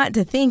don't want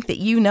to think that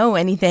you know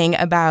anything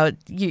about,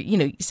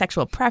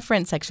 sexual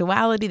preference,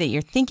 sexuality, that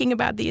you're thinking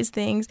about these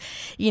things,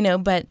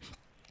 but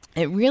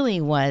it really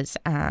was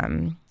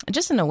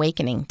just an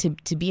awakening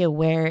to be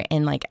aware,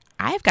 and like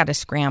I've got to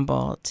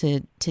scramble to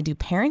do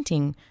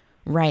parenting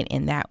right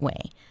in that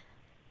way.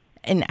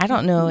 And I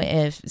don't know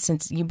if,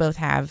 since you both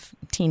have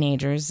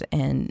teenagers,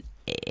 and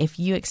if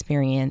you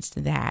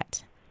experienced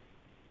that.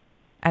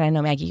 And I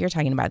know, Maggie, you're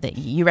talking about that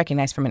you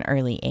recognize from an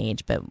early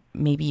age, but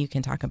maybe you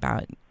can talk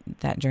about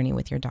that journey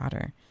with your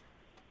daughter.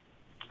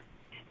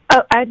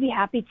 Oh, I'd be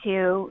happy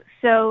to.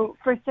 So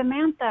for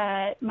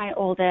Samantha, my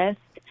oldest,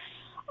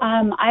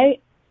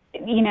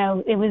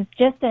 it was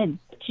just a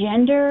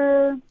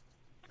gender,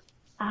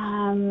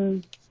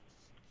 I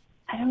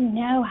don't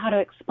know how to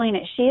explain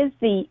it. She is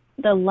the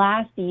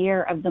last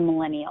year of the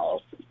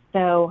millennials.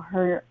 So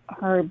her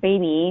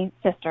baby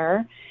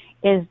sister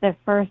is the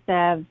first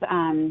of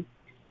the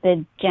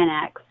Gen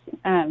X,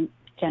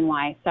 Gen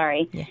Y,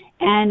 sorry. Yeah.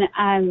 And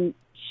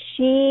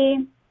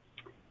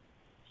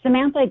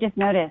Samantha, I just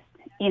noticed,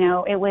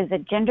 it was a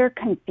gender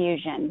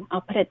confusion.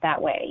 I'll put it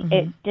that way.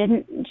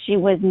 Mm-hmm. She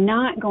was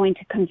not going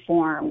to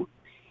conform.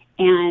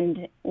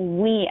 And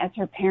we, as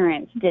her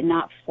parents, did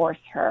not force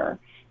her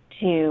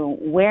to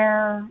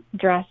wear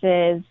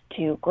dresses,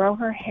 to grow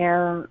her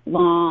hair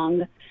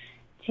long.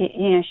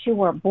 She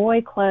wore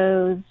boy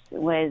clothes,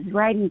 was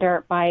riding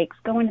dirt bikes,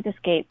 going to the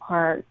skate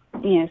park,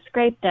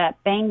 scraped up,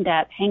 banged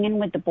up, hanging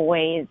with the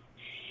boys.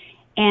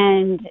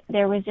 And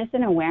there was just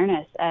an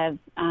awareness of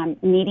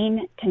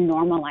needing to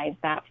normalize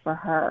that for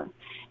her,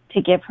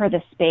 to give her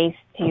the space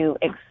to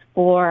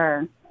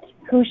explore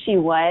who she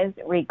was,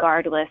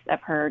 regardless of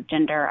her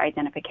gender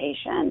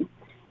identification.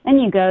 Then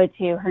you go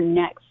to her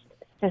next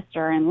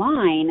sister in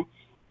line,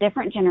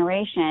 different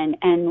generation,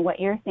 and what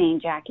you're saying,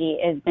 Jackie,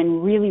 has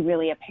been really,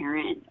 really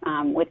apparent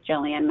with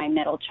Jillian, my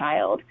middle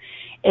child.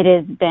 It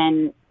has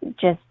been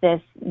just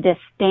this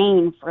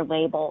disdain for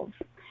labels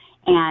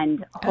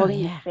and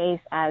holding the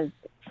space as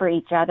for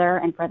each other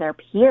and for their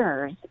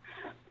peers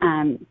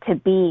to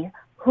be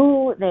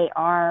who they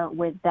are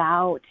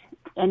without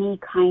any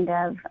kind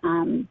of,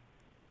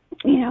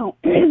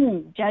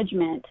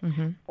 judgment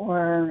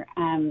or,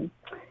 I'm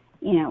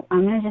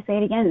going to just say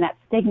it again, that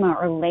stigma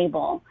or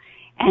label.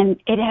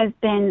 And it has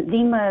been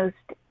the most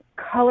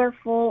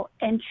colorful,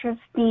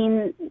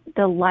 interesting,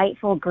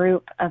 delightful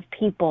group of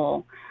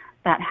people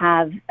that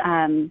have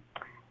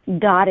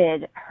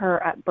dotted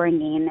her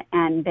upbringing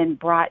and been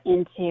brought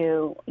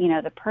into,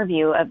 the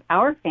purview of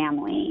our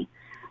family.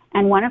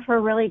 And one of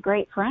her really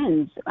great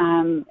friends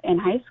in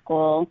high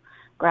school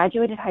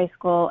graduated high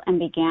school and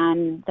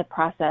began the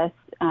process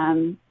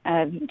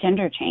of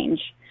gender change.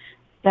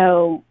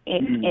 So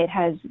it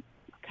has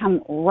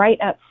come right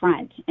up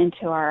front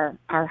into our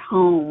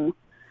home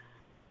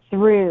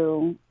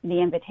through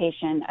the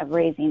invitation of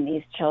raising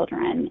these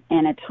children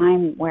in a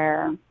time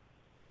where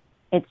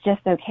it's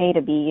just okay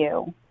to be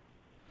you.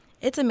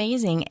 It's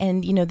amazing.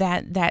 And,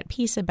 that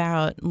piece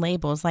about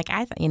labels, like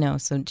I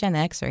thought, so Gen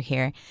X are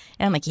here.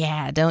 And I'm like,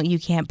 you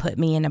can't put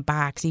me in a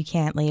box. You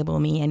can't label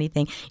me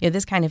anything,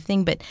 this kind of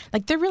thing. But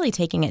like they're really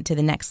taking it to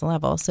the next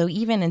level. So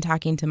even in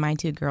talking to my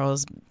two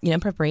girls, in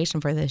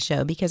preparation for this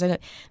show, because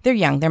they're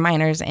young, they're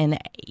minors, and,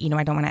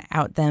 I don't want to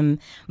out them.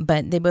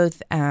 But they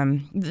both,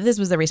 this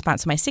was the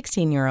response. So my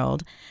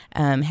 16-year-old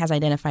has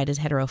identified as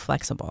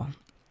heteroflexible.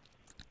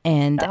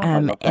 And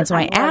and so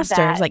I asked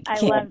her, I was like, I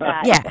love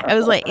that. Yeah, I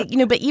was like,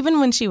 but even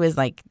when she was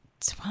like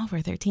 12 or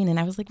 13, and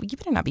I was like, well, you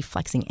better not be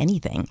flexing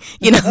anything,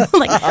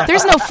 like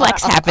there's no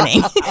flex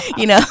happening,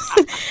 and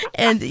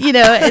and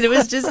it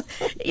was just,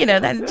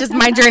 that's just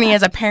my journey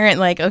as a parent.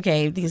 Like,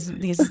 okay, these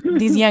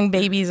young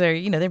babies are,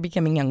 they're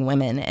becoming young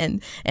women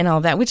and all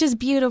of that, which is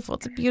beautiful.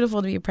 It's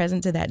beautiful to be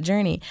present to that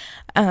journey.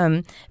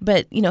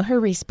 But her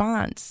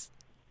response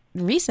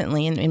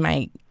recently in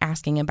my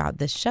asking about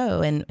this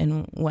show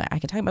and what I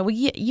could talk about, well,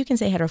 you can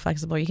say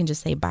heteroflexible, or you can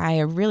just say bi,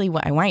 or really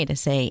what I want you to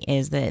say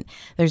is that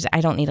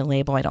I don't need a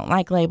label. I don't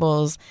like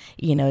labels,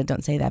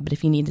 don't say that. But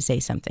if you need to say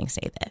something,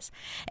 say this.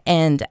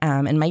 And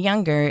my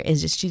younger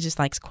is she just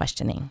likes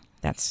questioning.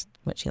 That's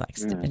what she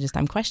likes.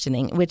 I'm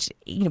questioning, which,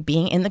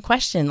 being in the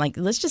question, like,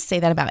 let's just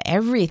say that about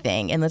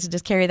everything and let's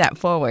just carry that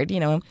forward,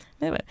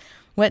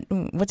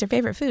 What's your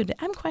favorite food?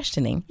 I'm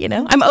questioning,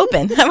 I'm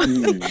open.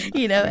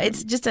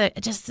 It's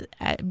just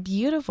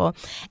beautiful.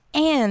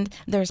 And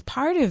there's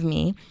part of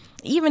me,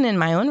 even in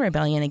my own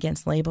rebellion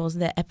against labels,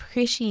 that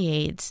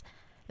appreciates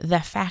the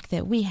fact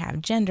that we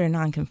have gender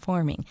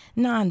nonconforming,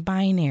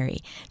 non-binary,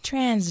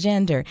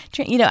 transgender,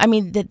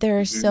 that there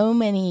are so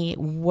many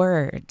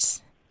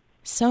words.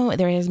 So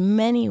there is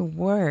many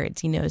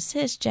words,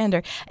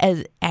 cisgender,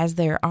 as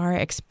there are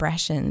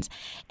expressions,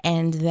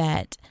 and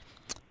that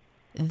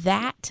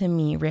to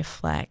me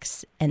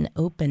reflects an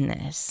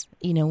openness,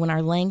 when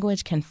our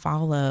language can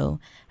follow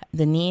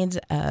the needs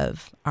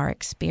of our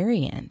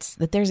experience,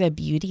 that there's a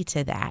beauty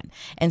to that.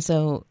 And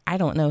so I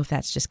don't know if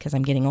that's just because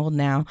I'm getting old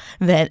now,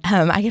 that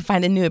I can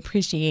find a new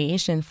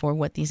appreciation for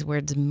what these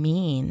words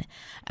mean.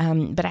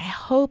 But I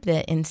hope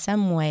that in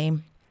some way,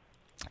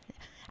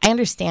 I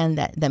understand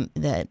that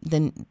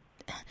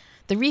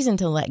the reason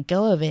to let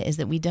go of it is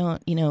that we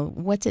don't,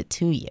 what's it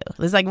to you?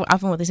 It's like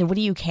often what they say, what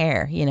do you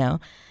care,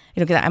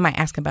 because I might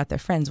ask about their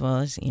friends, well,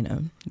 it's,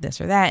 this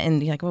or that.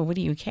 And you're like, well, what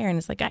do you care? And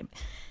it's like,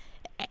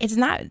 it's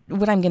not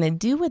what I'm going to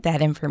do with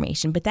that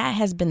information, but that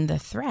has been the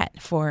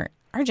threat for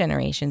our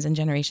generations and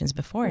generations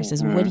before us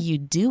is what do you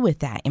do with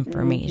that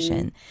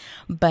information?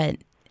 But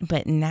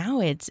now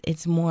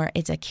it's more,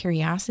 it's a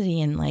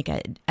curiosity and like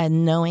a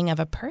knowing of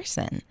a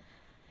person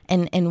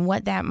and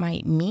what that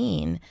might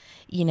mean.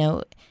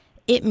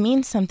 It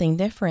means something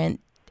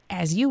different,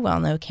 as you well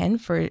know, Ken,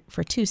 for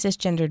two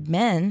cisgendered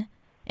men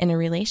in a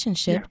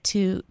relationship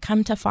to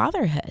come to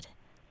fatherhood.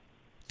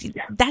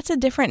 That's a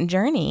different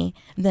journey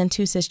than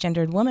two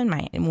cisgendered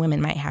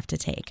women might have to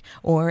take,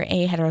 or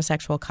a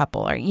heterosexual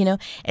couple, or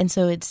and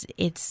so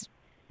it's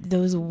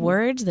those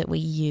words that we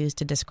use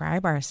to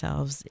describe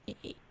ourselves,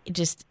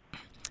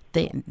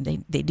 they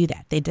do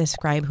that. They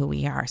describe who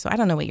we are. So I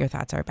don't know what your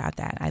thoughts are about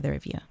that, either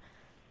of you.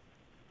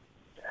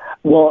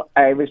 Well,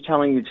 I was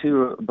telling you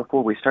too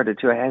before we started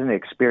too, I had an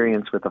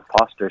experience with a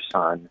foster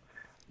son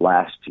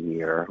last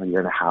year, a year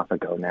and a half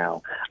ago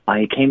now.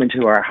 He came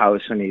into our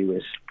house when he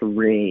was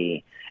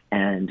 3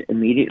 and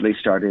immediately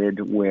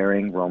started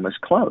wearing Roma's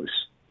clothes.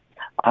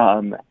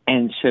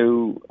 And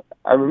so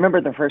I remember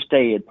the first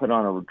day he had put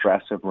on a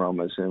dress of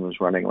Roma's and was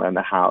running around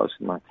the house.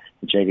 And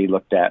JD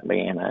looked at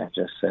me and I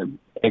just said,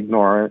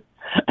 ignore it.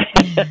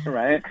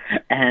 Right?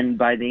 And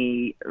by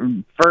the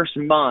first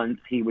month,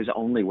 he was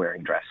only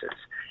wearing dresses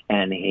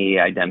and he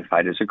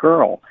identified as a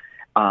girl.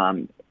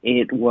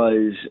 It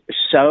was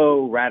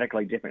so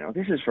radically different. Now,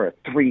 this is for a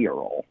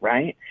 3-year-old,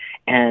 right?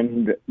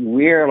 And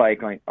we're like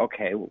going,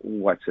 okay,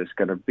 what's this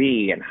going to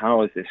be? And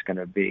how is this going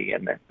to be?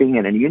 And being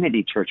in a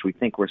Unity church, we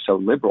think we're so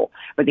liberal.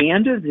 By the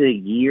end of the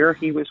year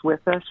he was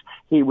with us,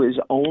 he was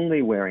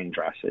only wearing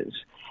dresses.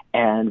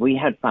 And we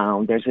had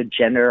found there's a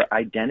gender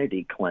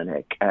identity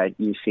clinic at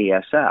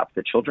UCSF,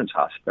 the Children's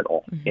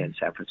Hospital in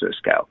San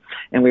Francisco.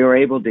 And we were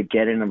able to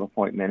get in an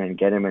appointment and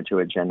get him into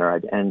a gender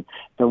identity. And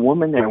the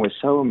woman there was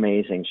so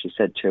amazing. She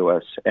said to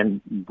us,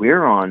 and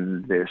we're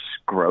on this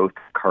growth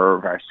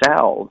curve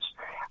ourselves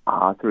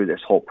through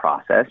this whole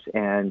process.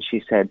 And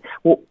she said,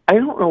 well, I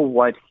don't know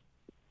what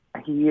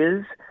he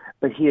is,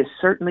 but he is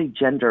certainly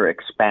gender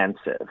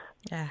expansive.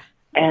 Yeah.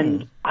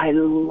 And I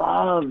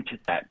loved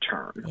that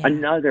turn. Yeah.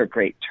 Another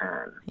great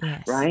turn,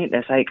 right?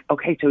 It's like,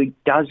 okay, so he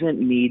doesn't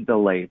need the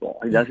label.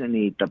 He doesn't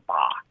need the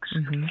box.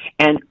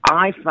 And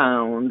I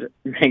found,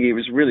 it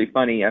was really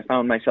funny, I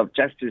found myself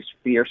just as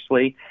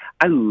fiercely.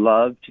 I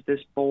loved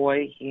this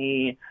boy.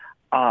 He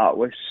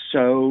was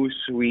so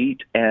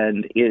sweet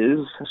and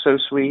is so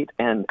sweet,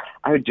 and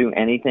I would do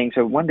anything.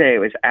 So one day I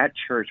was at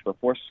church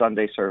before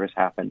Sunday service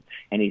happened,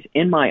 and he's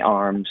in my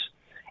arms,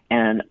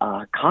 and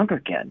a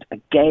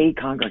gay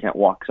congregant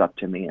walks up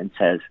to me and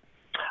says,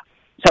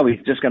 "So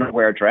he's just going to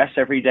wear a dress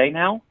every day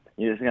now?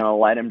 You're just going to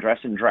let him dress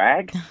in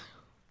drag?"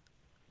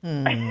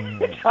 I'm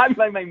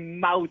like, my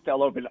mouth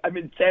fell open. I'm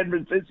in San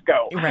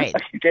Francisco. Right.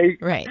 Okay?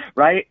 Right.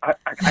 Right?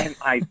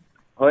 I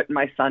put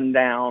my son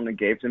down and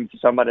gave him to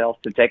somebody else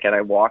to take it. I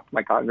walked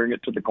my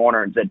congregant to the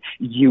corner and said,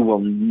 "You will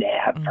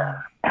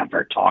never,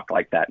 ever talk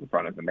like that in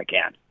front of him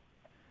again.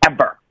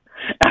 Ever."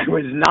 I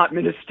was not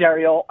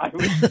ministerial. I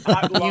was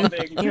not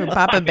loving. You were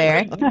Papa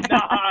Bear.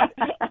 I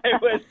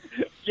was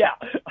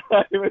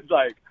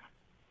like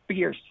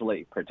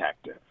fiercely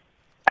protective.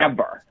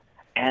 Ever.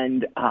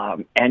 And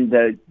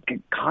the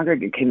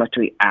congregant came up to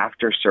me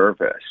after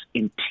service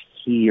in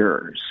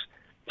tears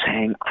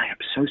saying, "I am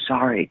so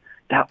sorry.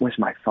 That was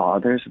my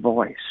father's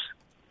voice.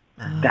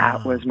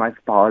 That was my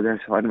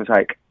father's." And was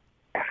like,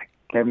 I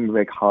gave him a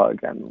big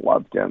hug and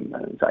loved him.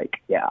 And it's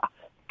like, yeah,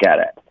 get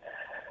it.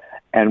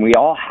 And we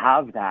all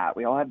have that.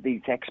 We all have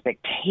these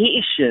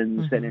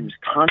expectations that is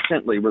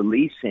constantly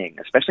releasing,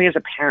 especially as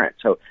a parent.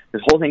 So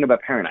this whole thing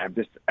about parent, I have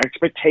this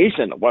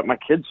expectation of what my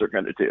kids are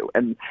going to do.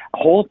 And the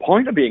whole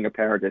point of being a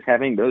parent is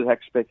having those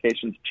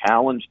expectations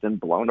challenged and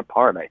blown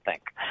apart, I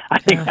think. I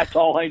think that's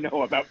all I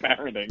know about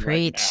parenting.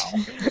 Preach.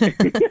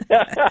 Right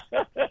now.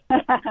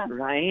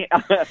 Right?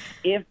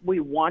 If we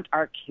want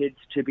our kids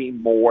to be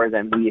more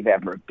than we've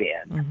ever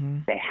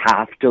been, they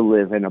have to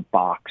live in a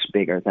box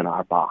bigger than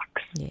our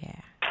box. Yeah.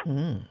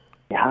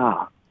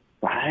 Yeah,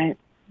 right?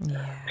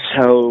 Yeah.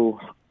 So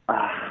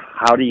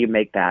how do you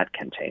make that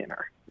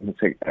container?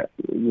 It's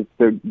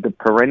the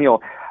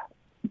perennial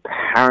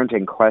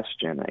parenting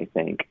question, I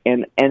think.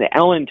 And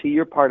Ellen, to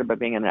your part about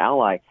being an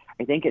ally,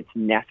 I think it's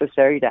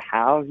necessary to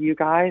have you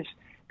guys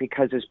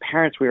because as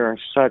parents we are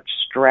such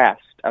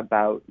stressed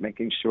about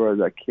making sure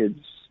the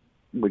kids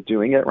were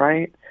doing it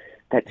right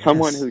that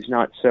someone who's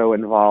not so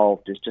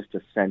involved is just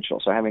essential.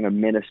 So having a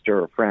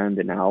minister, a friend,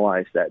 and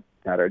allies that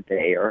are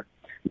there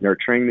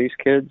nurturing these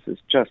kids is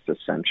just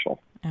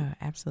essential. Oh,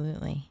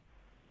 absolutely.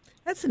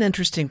 That's an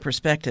interesting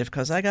perspective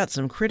because I got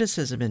some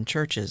criticism in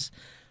churches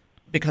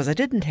because I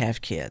didn't have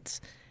kids.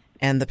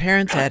 And the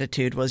parents'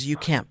 attitude was, you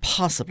can't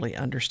possibly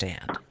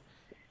understand.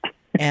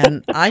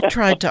 And I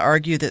tried to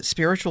argue that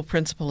spiritual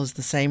principle is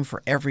the same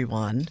for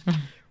everyone,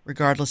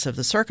 regardless of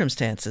the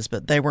circumstances,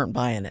 but they weren't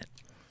buying it.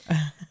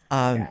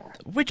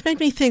 Which made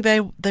me think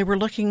they were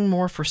looking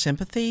more for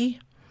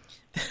sympathy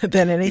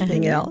than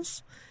anything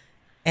else.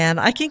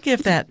 And I can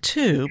give that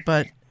too,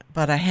 but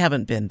I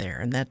haven't been there,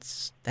 and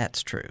that's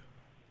true.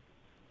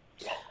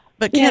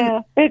 But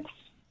Ken,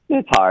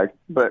 it's hard.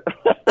 But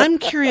I'm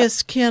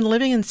curious, Ken.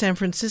 Living in San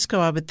Francisco,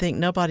 I would think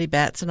nobody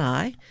bats an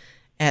eye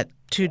at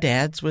two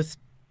dads with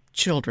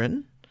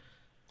children.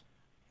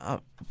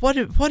 What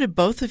do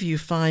both of you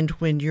find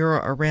when you're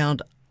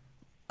around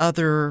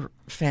other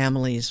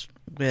families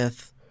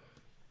with,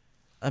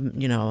 a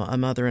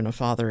mother and a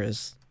father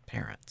as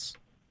parents?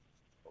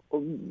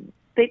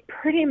 They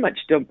pretty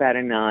much don't bat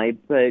an eye,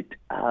 but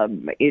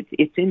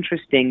it's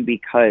interesting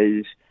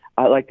because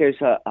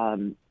there's a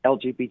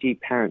LGBT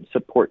parent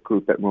support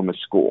group at Roma's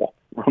school.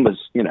 Roma's,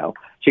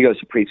 she goes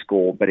to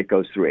preschool, but it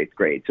goes through 8th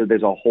grade. So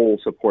there's a whole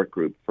support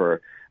group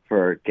for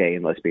gay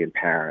and lesbian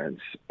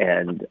parents,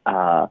 and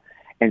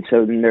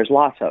so then there's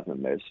lots of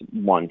them. There's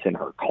ones in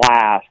her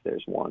class.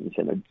 There's ones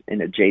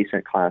in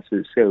adjacent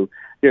classes. So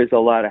there's a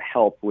lot of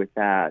help with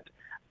that,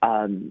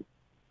 and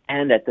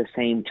at the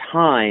same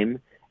time,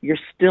 you're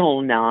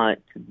still not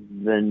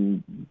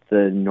the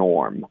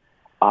norm.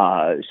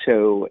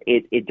 So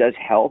it does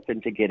help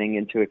into getting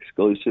into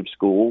exclusive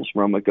schools.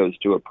 Roma goes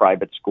to a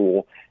private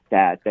school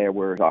that there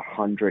were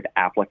 100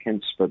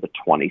 applicants for the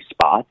 20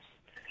 spots,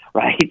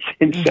 right?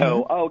 And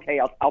so, okay,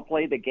 I'll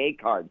play the gay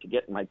card to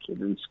get my kid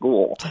in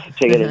school,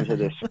 to get into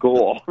this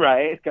school,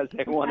 right? Because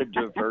they want a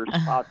diverse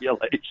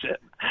population,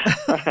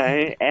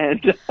 right?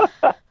 And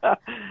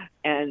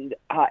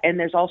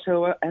there's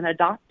also an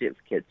adoptive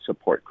kid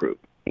support group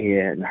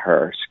in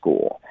her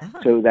school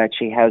so that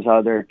she has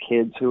other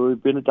kids who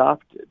have been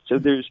adopted. So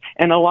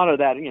and a lot of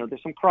that,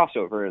 there's some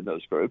crossover in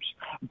those groups,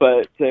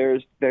 but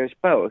there's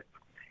both.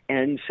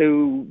 And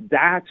so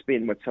that's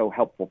been what's so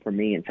helpful for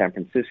me in San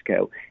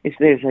Francisco is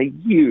there's a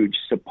huge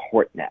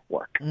support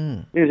network.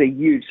 There's a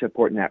huge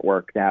support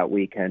network that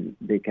we can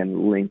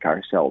link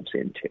ourselves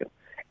into.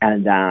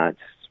 And that's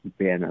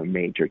been a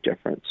major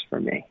difference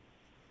for me.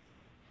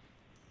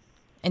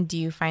 And do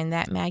you find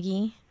that,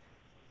 Maggie,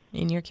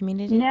 in your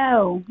community?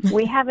 No,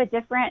 we have a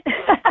different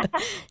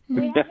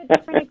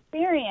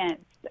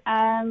experience.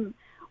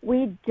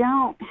 We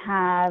don't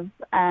have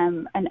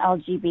an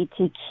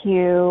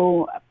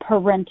LGBTQ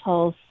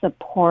parental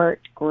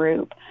support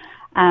group.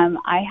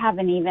 I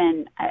haven't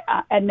even,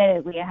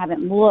 admittedly, I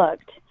haven't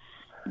looked,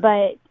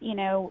 but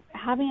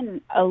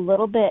having a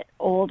little bit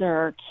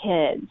older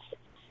kids,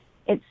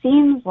 it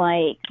seems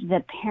like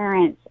the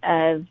parents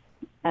of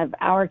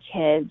our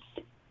kids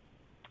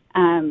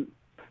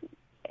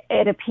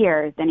it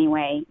appears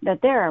anyway,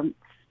 that there are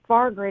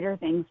far greater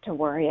things to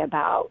worry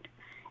about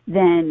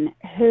than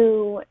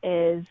who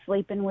is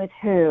sleeping with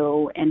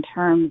who in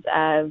terms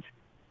of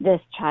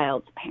this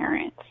child's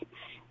parents.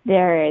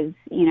 There is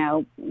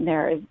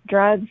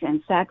drugs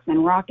and sex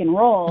and rock and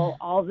roll,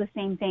 all the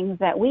same things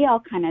that we all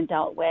kind of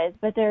dealt with,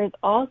 but there's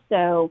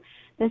also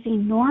this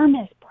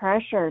enormous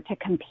pressure to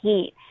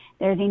compete.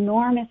 There's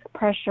enormous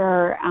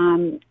pressure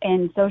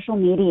in social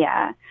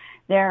media.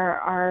 There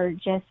are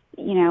just,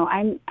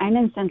 I'm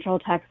in Central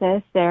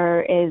Texas.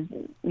 There is,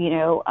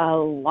 a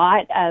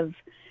lot of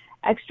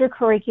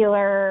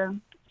extracurricular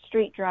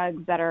street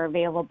drugs that are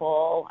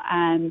available,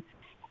 and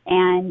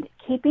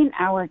keeping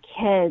our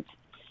kids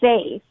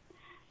safe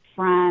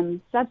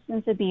from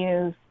substance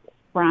abuse,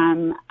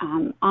 from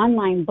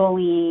online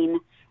bullying,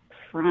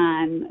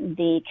 from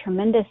the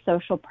tremendous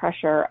social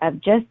pressure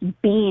of just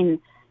being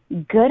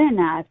good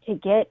enough to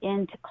get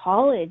into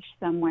college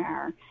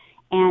somewhere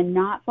and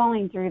not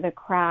falling through the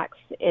cracks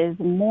is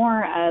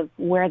more of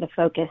where the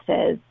focus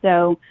is.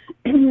 So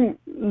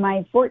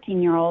my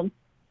 14-year-old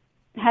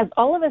has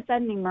all of a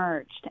sudden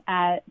emerged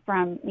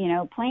from,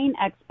 playing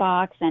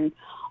Xbox and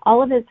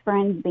all of his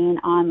friends being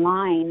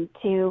online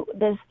to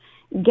this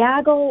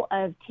gaggle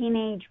of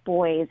teenage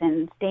boys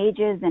in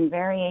stages and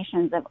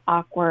variations of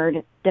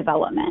awkward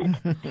development.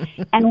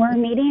 And we're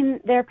meeting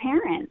their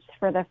parents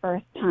for the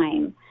first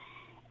time.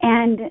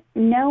 And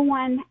no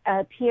one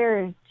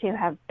appears to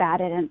have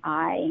batted an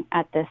eye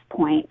at this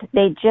point.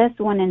 They just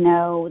want to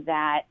know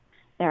that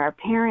there are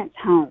parents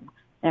home,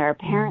 there are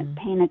parents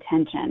paying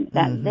attention,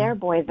 that their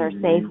boys are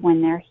safe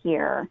when they're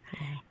here.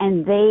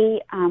 And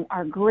they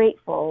are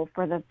grateful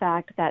for the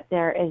fact that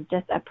there is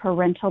just a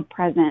parental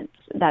presence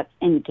that's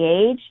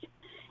engaged.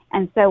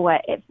 And so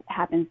what, it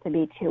happens to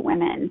be two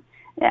women.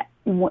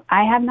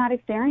 I have not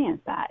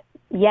experienced that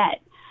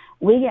yet.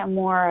 We get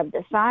more of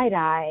the side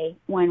eye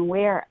when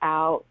we're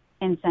out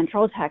in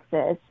Central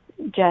Texas,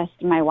 just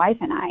my wife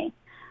and I.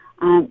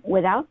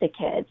 Without the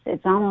kids,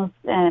 it's almost,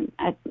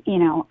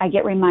 I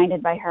get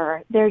reminded by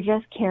her, they're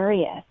just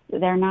curious.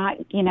 They're not,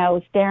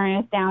 staring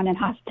us down in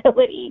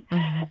hostility.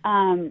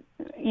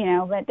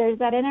 But there's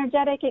that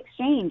energetic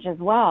exchange as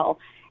well.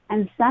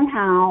 And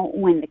somehow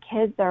when the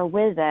kids are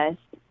with us,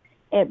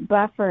 it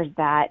buffers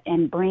that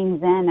and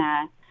brings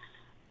in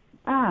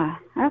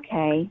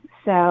okay,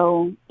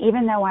 so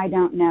even though I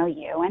don't know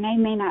you, and I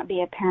may not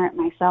be a parent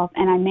myself,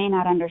 and I may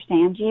not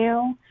understand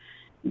you,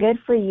 good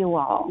for you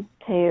all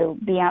to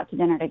be out to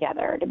dinner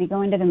together, to be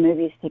going to the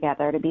movies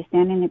together, to be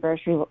standing in the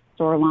grocery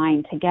store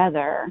line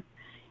together,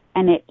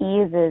 and it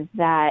eases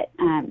that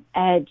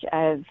edge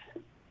of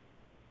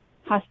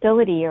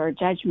hostility or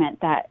judgment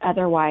that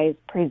otherwise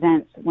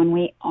presents when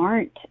we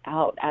aren't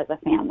out as a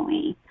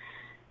family.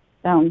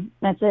 So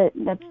that's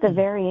the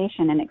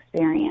variation in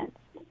experience.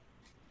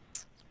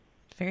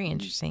 Very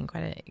interesting,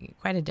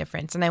 quite a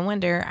difference, and I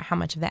wonder how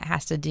much of that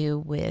has to do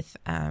with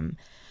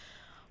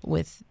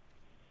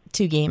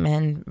two gay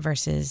men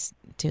versus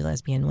two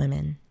lesbian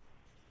women.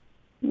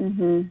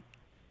 Mm-hmm.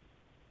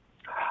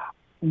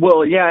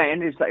 Well, yeah,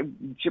 and it's like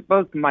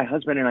both my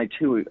husband and I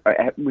too.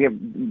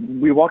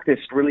 We walk this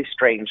really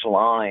strange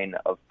line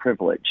of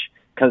privilege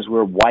because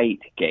we're white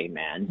gay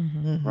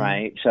men,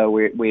 right? So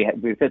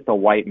we fit the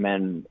white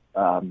men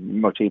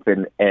motif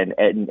in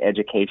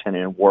education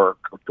and work,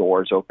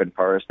 doors open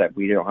for us that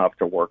we don't have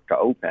to work to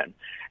open,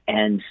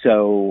 and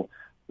so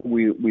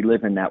we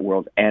live in that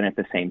world, and at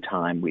the same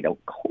time we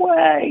don't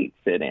quite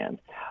fit in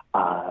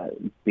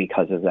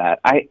because of that.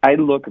 I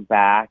look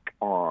back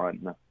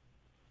on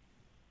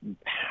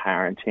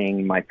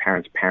parenting, my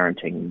parents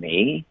parenting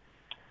me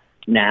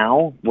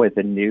now with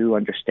a new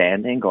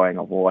understanding going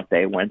over what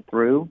they went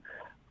through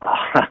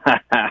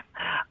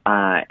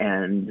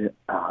and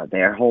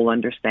their whole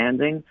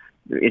understanding.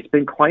 It's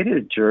been quite a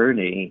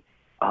journey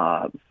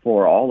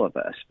for all of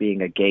us,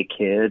 being a gay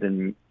kid,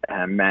 and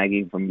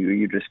Maggie, from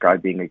you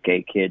described being a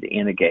gay kid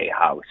in a gay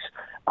house.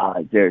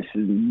 There's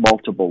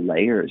multiple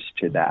layers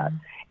to that.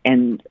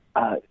 And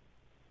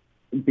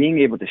being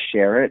able to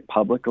share it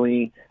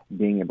publicly,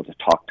 being able to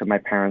talk to my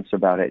parents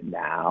about it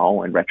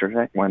now in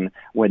retrospect, when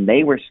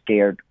they were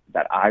scared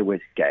that I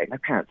was gay, my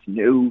parents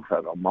knew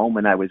from the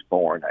moment I was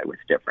born I was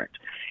different.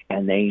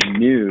 And they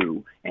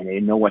knew, and they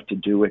didn't know what to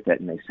do with it,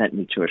 and they sent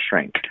me to a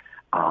shrink.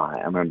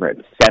 I remember at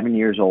 7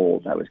 years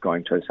old, I was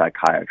going to a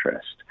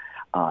psychiatrist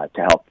to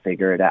help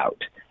figure it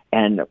out.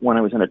 And when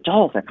I was an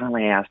adult, I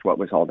finally asked what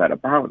was all that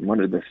about and what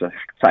did the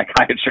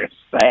psychiatrist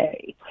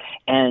say.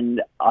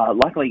 And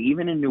luckily,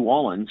 even in New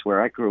Orleans,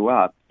 where I grew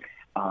up,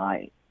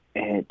 the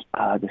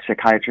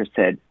psychiatrist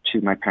said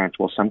to my parents,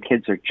 well, some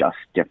kids are just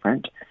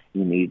different.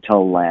 You need to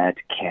let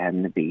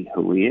Ken be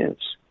who he is.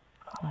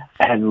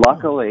 And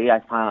luckily, I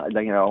found,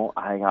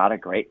 I got a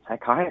great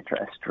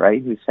psychiatrist,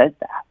 right, who said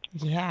that.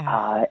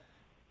 Yeah.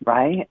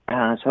 Right?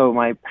 So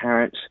my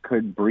parents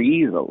could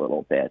breathe a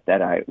little bit,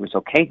 that it was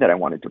okay that I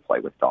wanted to play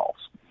with dolls.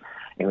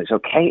 It was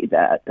okay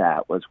that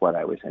that was what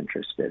I was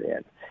interested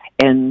in.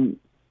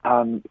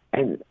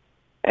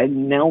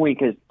 And now we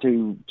get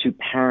to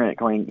parent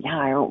going, yeah,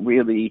 I don't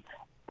really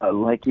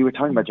like you were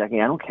talking about,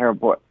 Jackie, I don't care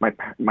what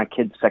my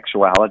kids'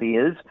 sexuality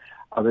is,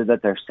 other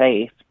that they're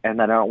safe, and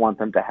that I don't want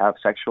them to have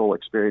sexual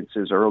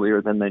experiences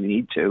earlier than they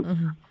need to.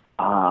 Mm-hmm.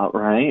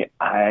 Right?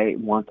 I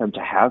want them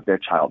to have their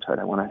childhood.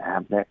 I want to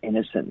have their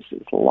innocence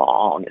as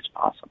long as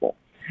possible.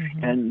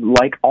 Mm-hmm. And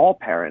like all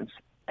parents,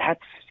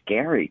 that's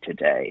scary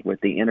today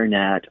with the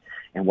internet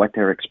and what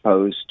they're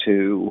exposed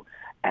to,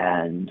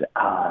 and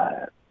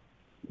how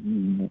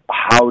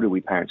do we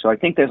parent? So I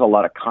think there's a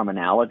lot of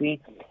commonality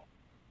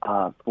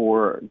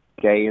for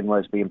gay and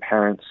lesbian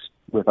parents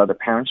with other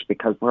parents,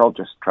 because we're all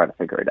just trying to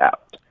figure it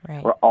out.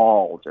 Right. We're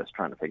all just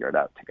trying to figure it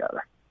out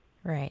together.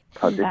 Right.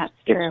 Because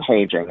it's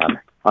changing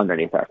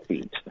underneath our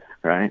feet,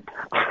 right?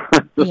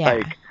 Yeah.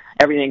 Like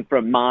everything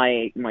from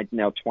my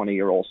now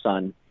 20-year-old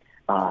son,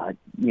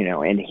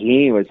 and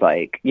he was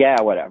like,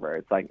 yeah, whatever.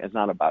 It's like, it's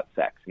not about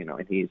sex,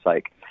 and he's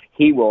like,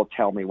 he will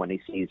tell me when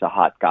he sees a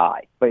hot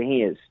guy, but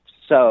he's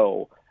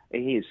hetero.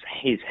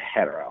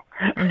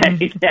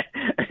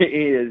 Mm-hmm. He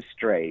is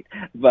straight,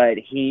 but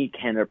he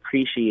can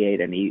appreciate,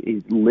 and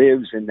he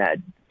lives in that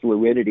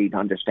fluidity to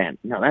understand,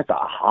 that's a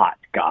hot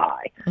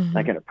guy. Mm-hmm.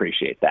 I can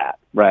appreciate that,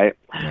 right?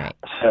 Right.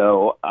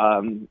 So,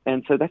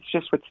 and so that's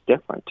just what's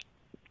different.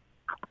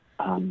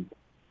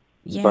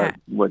 Yeah. But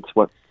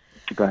what?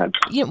 Go ahead.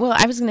 Well,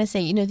 I was going to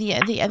say,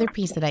 the other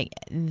piece that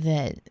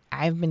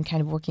I've been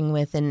kind of working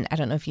with, and I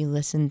don't know if you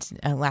listened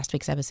to last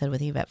week's episode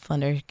with Yvette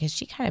Flunder, because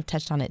she kind of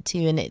touched on it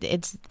too, and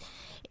it's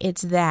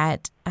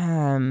that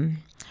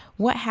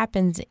what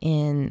happens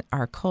in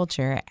our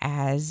culture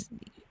as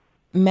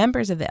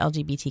members of the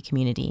LGBT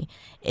community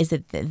is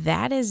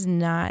that is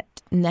not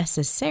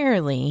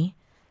necessarily,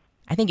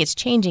 I think it's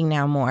changing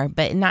now more,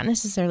 but not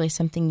necessarily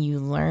something you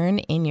learn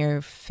in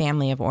your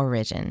family of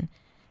origin.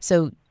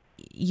 So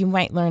you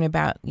might learn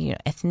about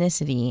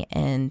ethnicity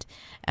and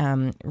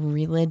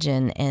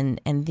religion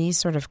and these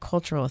sort of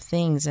cultural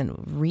things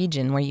and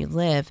region where you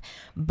live,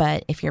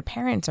 but if your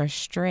parents are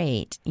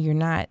straight, you're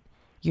not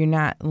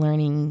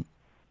learning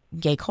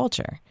gay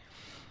culture.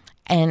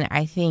 And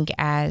I think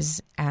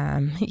as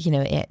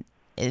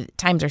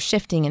times are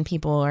shifting and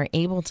people are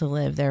able to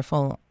live their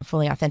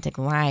fully authentic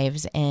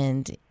lives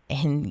and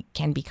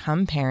can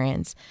become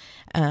parents,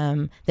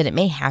 that it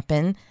may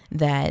happen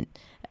that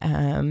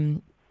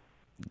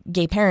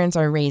gay parents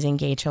are raising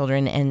gay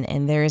children,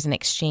 and there is an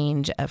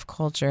exchange of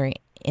culture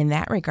in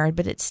that regard,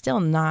 but it's still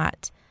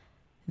not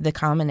the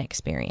common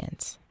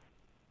experience.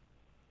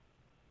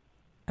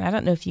 And I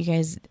don't know if you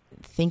guys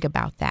think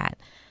about that,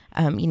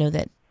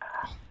 that.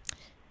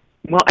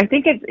 Well, I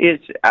think it is.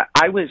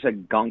 I was a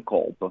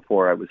gunkle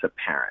before I was a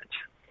parent,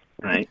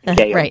 right?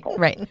 Gay right, uncle,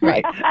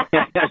 right.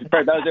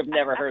 For those who've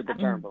never heard the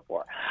term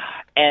before.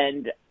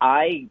 And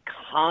I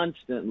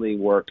constantly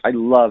worked. I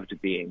loved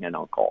being an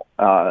uncle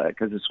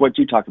because it's what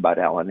you talked about,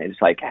 Ellen.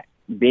 It's like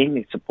being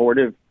a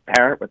supportive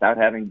parent without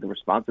having the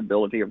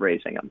responsibility of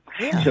raising them.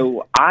 Yeah.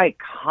 So I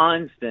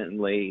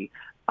constantly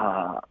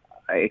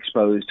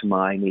exposed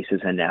my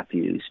nieces and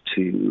nephews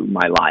to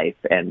my life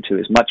and to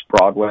as much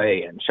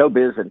Broadway and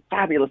showbiz and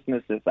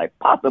fabulousness as I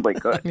possibly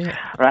could,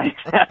 right?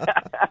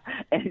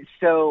 And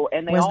so,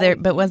 and they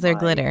was there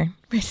glitter?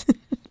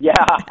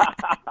 Yeah,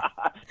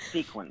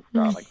 sequins,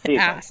 darling,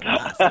 sequins.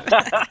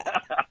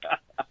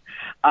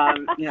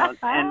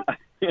 Awesome.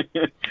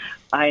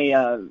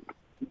 And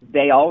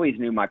they always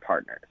knew my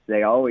partners.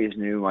 They always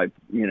knew my,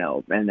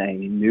 and they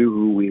knew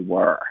who we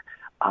were.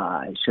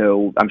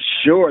 So I'm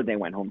sure they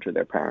went home to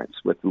their parents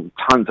with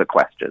tons of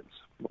questions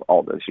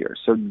all those years.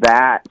 So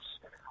that,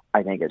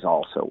 I think, is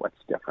also what's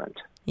different.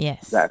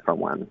 Yes. That from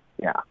when,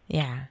 yeah.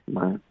 Yeah.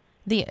 Right.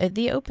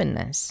 The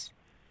openness.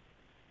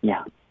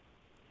 Yeah.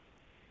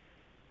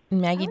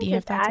 Maggie, do you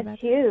have thoughts about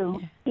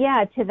too?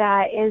 Yeah, to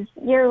that is,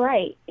 you're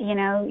right. You in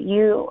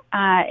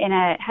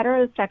a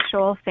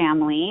heterosexual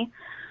family,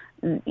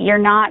 you're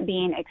not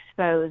being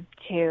exposed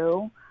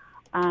to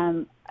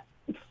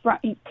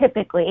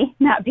typically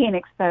not being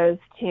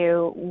exposed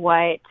to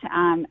what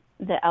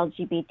the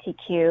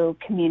LGBTQ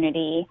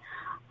community,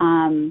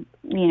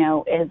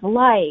 is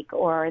like,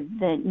 or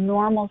the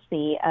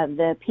normalcy of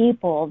the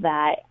people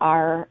that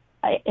are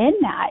in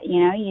that. You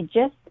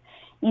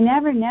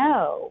never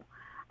know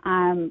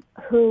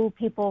who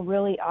people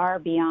really are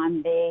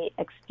beyond the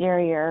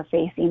exterior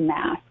facing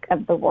mask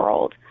of the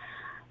world.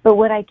 But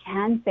what I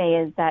can say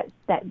is that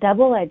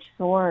double-edged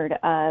sword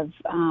of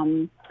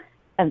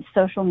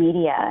social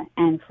media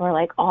and for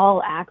like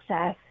all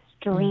access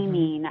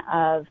streaming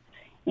of,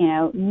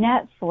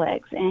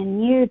 Netflix and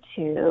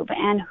YouTube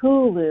and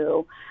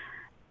Hulu,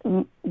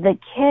 the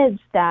kids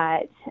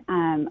that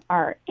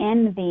are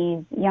in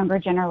these younger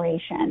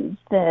generations,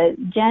 the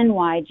Gen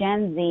Y,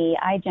 Gen Z,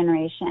 I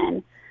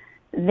generation,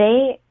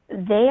 they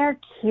are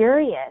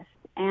curious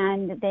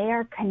and they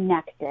are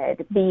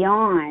connected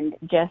beyond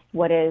just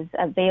what is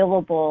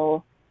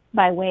available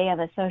by way of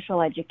a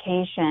social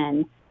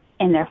education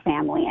in their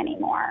family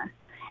anymore.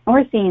 And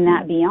we're seeing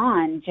that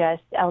beyond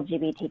just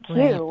LGBTQ.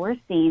 Right. We're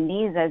seeing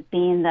these as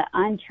being the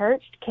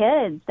unchurched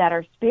kids that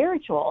are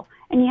spiritual.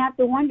 And you have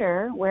to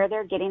wonder where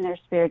they're getting their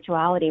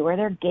spirituality, where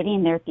they're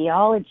getting their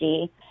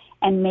theology,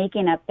 and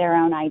making up their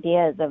own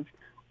ideas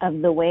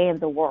of the way of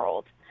the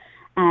world.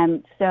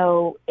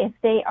 So if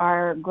they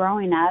are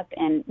growing up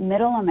in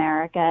middle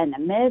America and the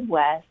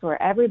Midwest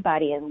where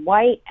everybody is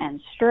white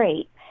and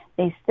straight,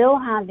 they still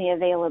have the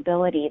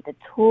availability, the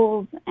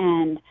tools,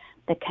 and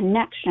the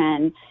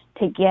connection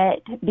to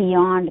get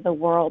beyond the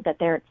world that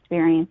they're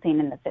experiencing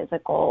in the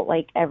physical,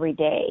 like every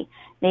day.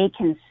 They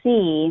can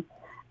see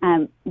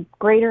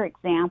greater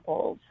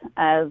examples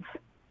of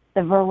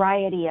the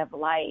variety of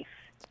life.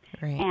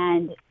 Right.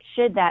 And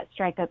should that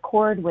strike a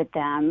chord with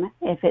them,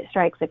 if it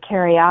strikes a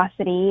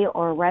curiosity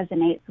or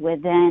resonates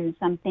within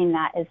something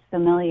that is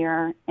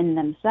familiar in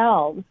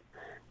themselves,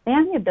 they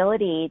have the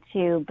ability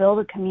to build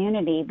a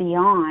community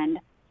beyond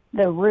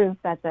the roof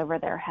that's over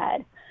their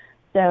head.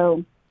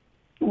 So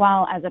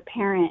while as a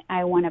parent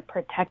I want to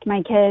protect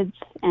my kids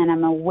and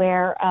I'm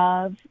aware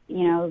of,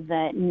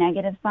 the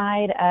negative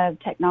side of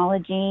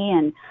technology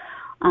and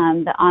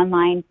the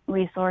online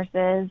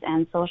resources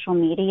and social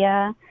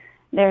media,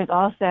 there's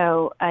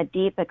also a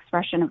deep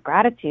expression of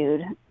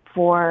gratitude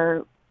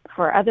for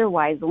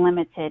otherwise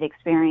limited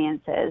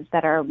experiences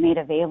that are made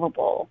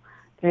available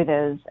through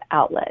those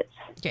outlets.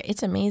 Yeah,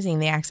 it's amazing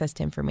the access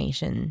to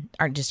information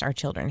our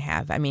children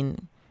have. I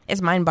mean,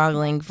 it's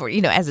mind-boggling for,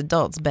 as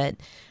adults, but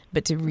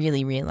to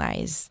really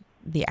realize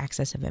the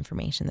access of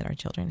information that our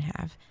children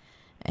have,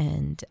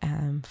 and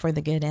for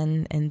the good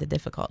and the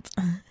difficult.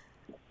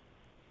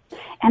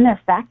 And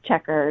they're fact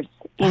checkers.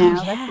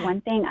 That's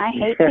one thing. I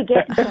hate to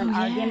get into an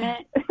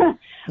argument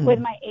with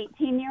my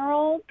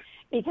 18-year-old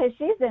because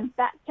she's been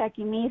fact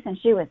checking me since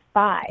she was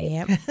 5.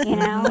 Yep.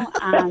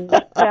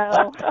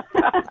 So,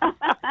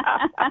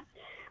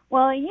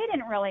 well, you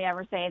didn't really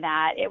ever say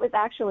that. It was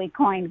actually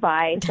coined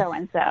by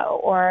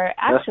so-and-so, or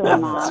actually,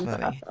 Mom.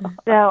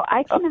 So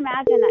I can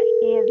imagine that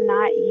she is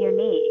not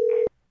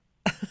unique.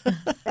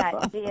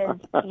 That she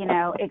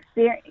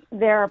is,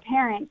 there are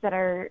parents that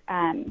are,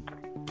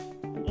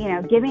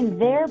 giving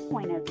their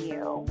point of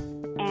view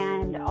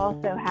and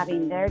also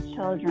having their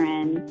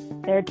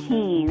children, their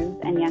teens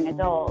and young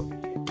adults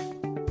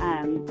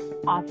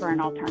offer an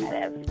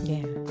alternative.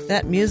 Yeah.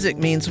 That music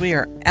means we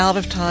are out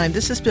of time.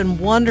 This has been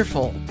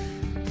wonderful.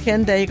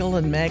 Ken Daigle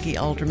and Maggie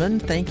Alderman,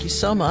 thank you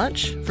so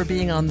much for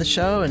being on the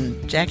show,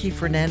 and Jackie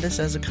Fernandez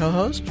as a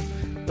co-host.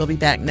 We'll be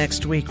back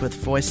next week with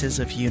Voices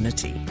of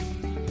Unity.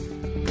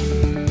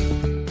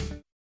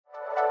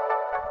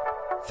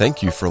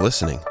 Thank you for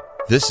listening.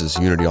 This is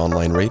Unity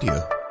Online Radio,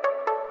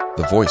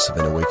 the voice of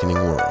an awakening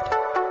world.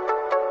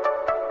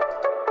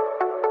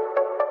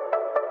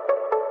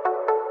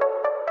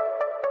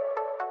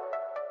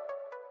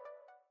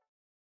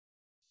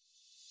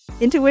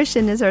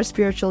 Intuition is our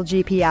spiritual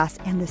GPS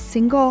and the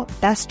single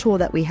best tool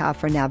that we have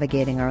for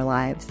navigating our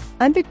lives.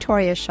 I'm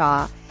Victoria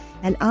Shaw,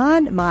 and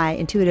on my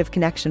Intuitive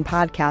Connection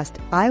podcast,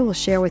 I will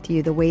share with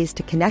you the ways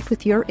to connect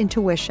with your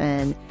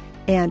intuition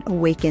and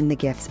awaken the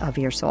gifts of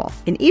your soul.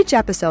 In each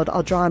episode,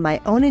 I'll draw on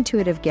my own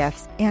intuitive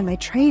gifts and my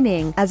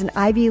training as an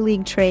Ivy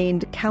League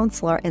trained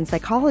counselor and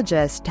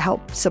psychologist to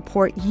help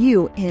support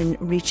you in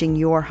reaching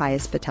your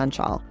highest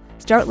potential.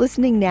 Start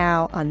listening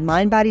now on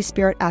Mind Body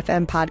Spirit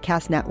FM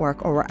Podcast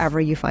Network or wherever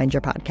you find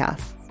your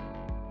podcasts.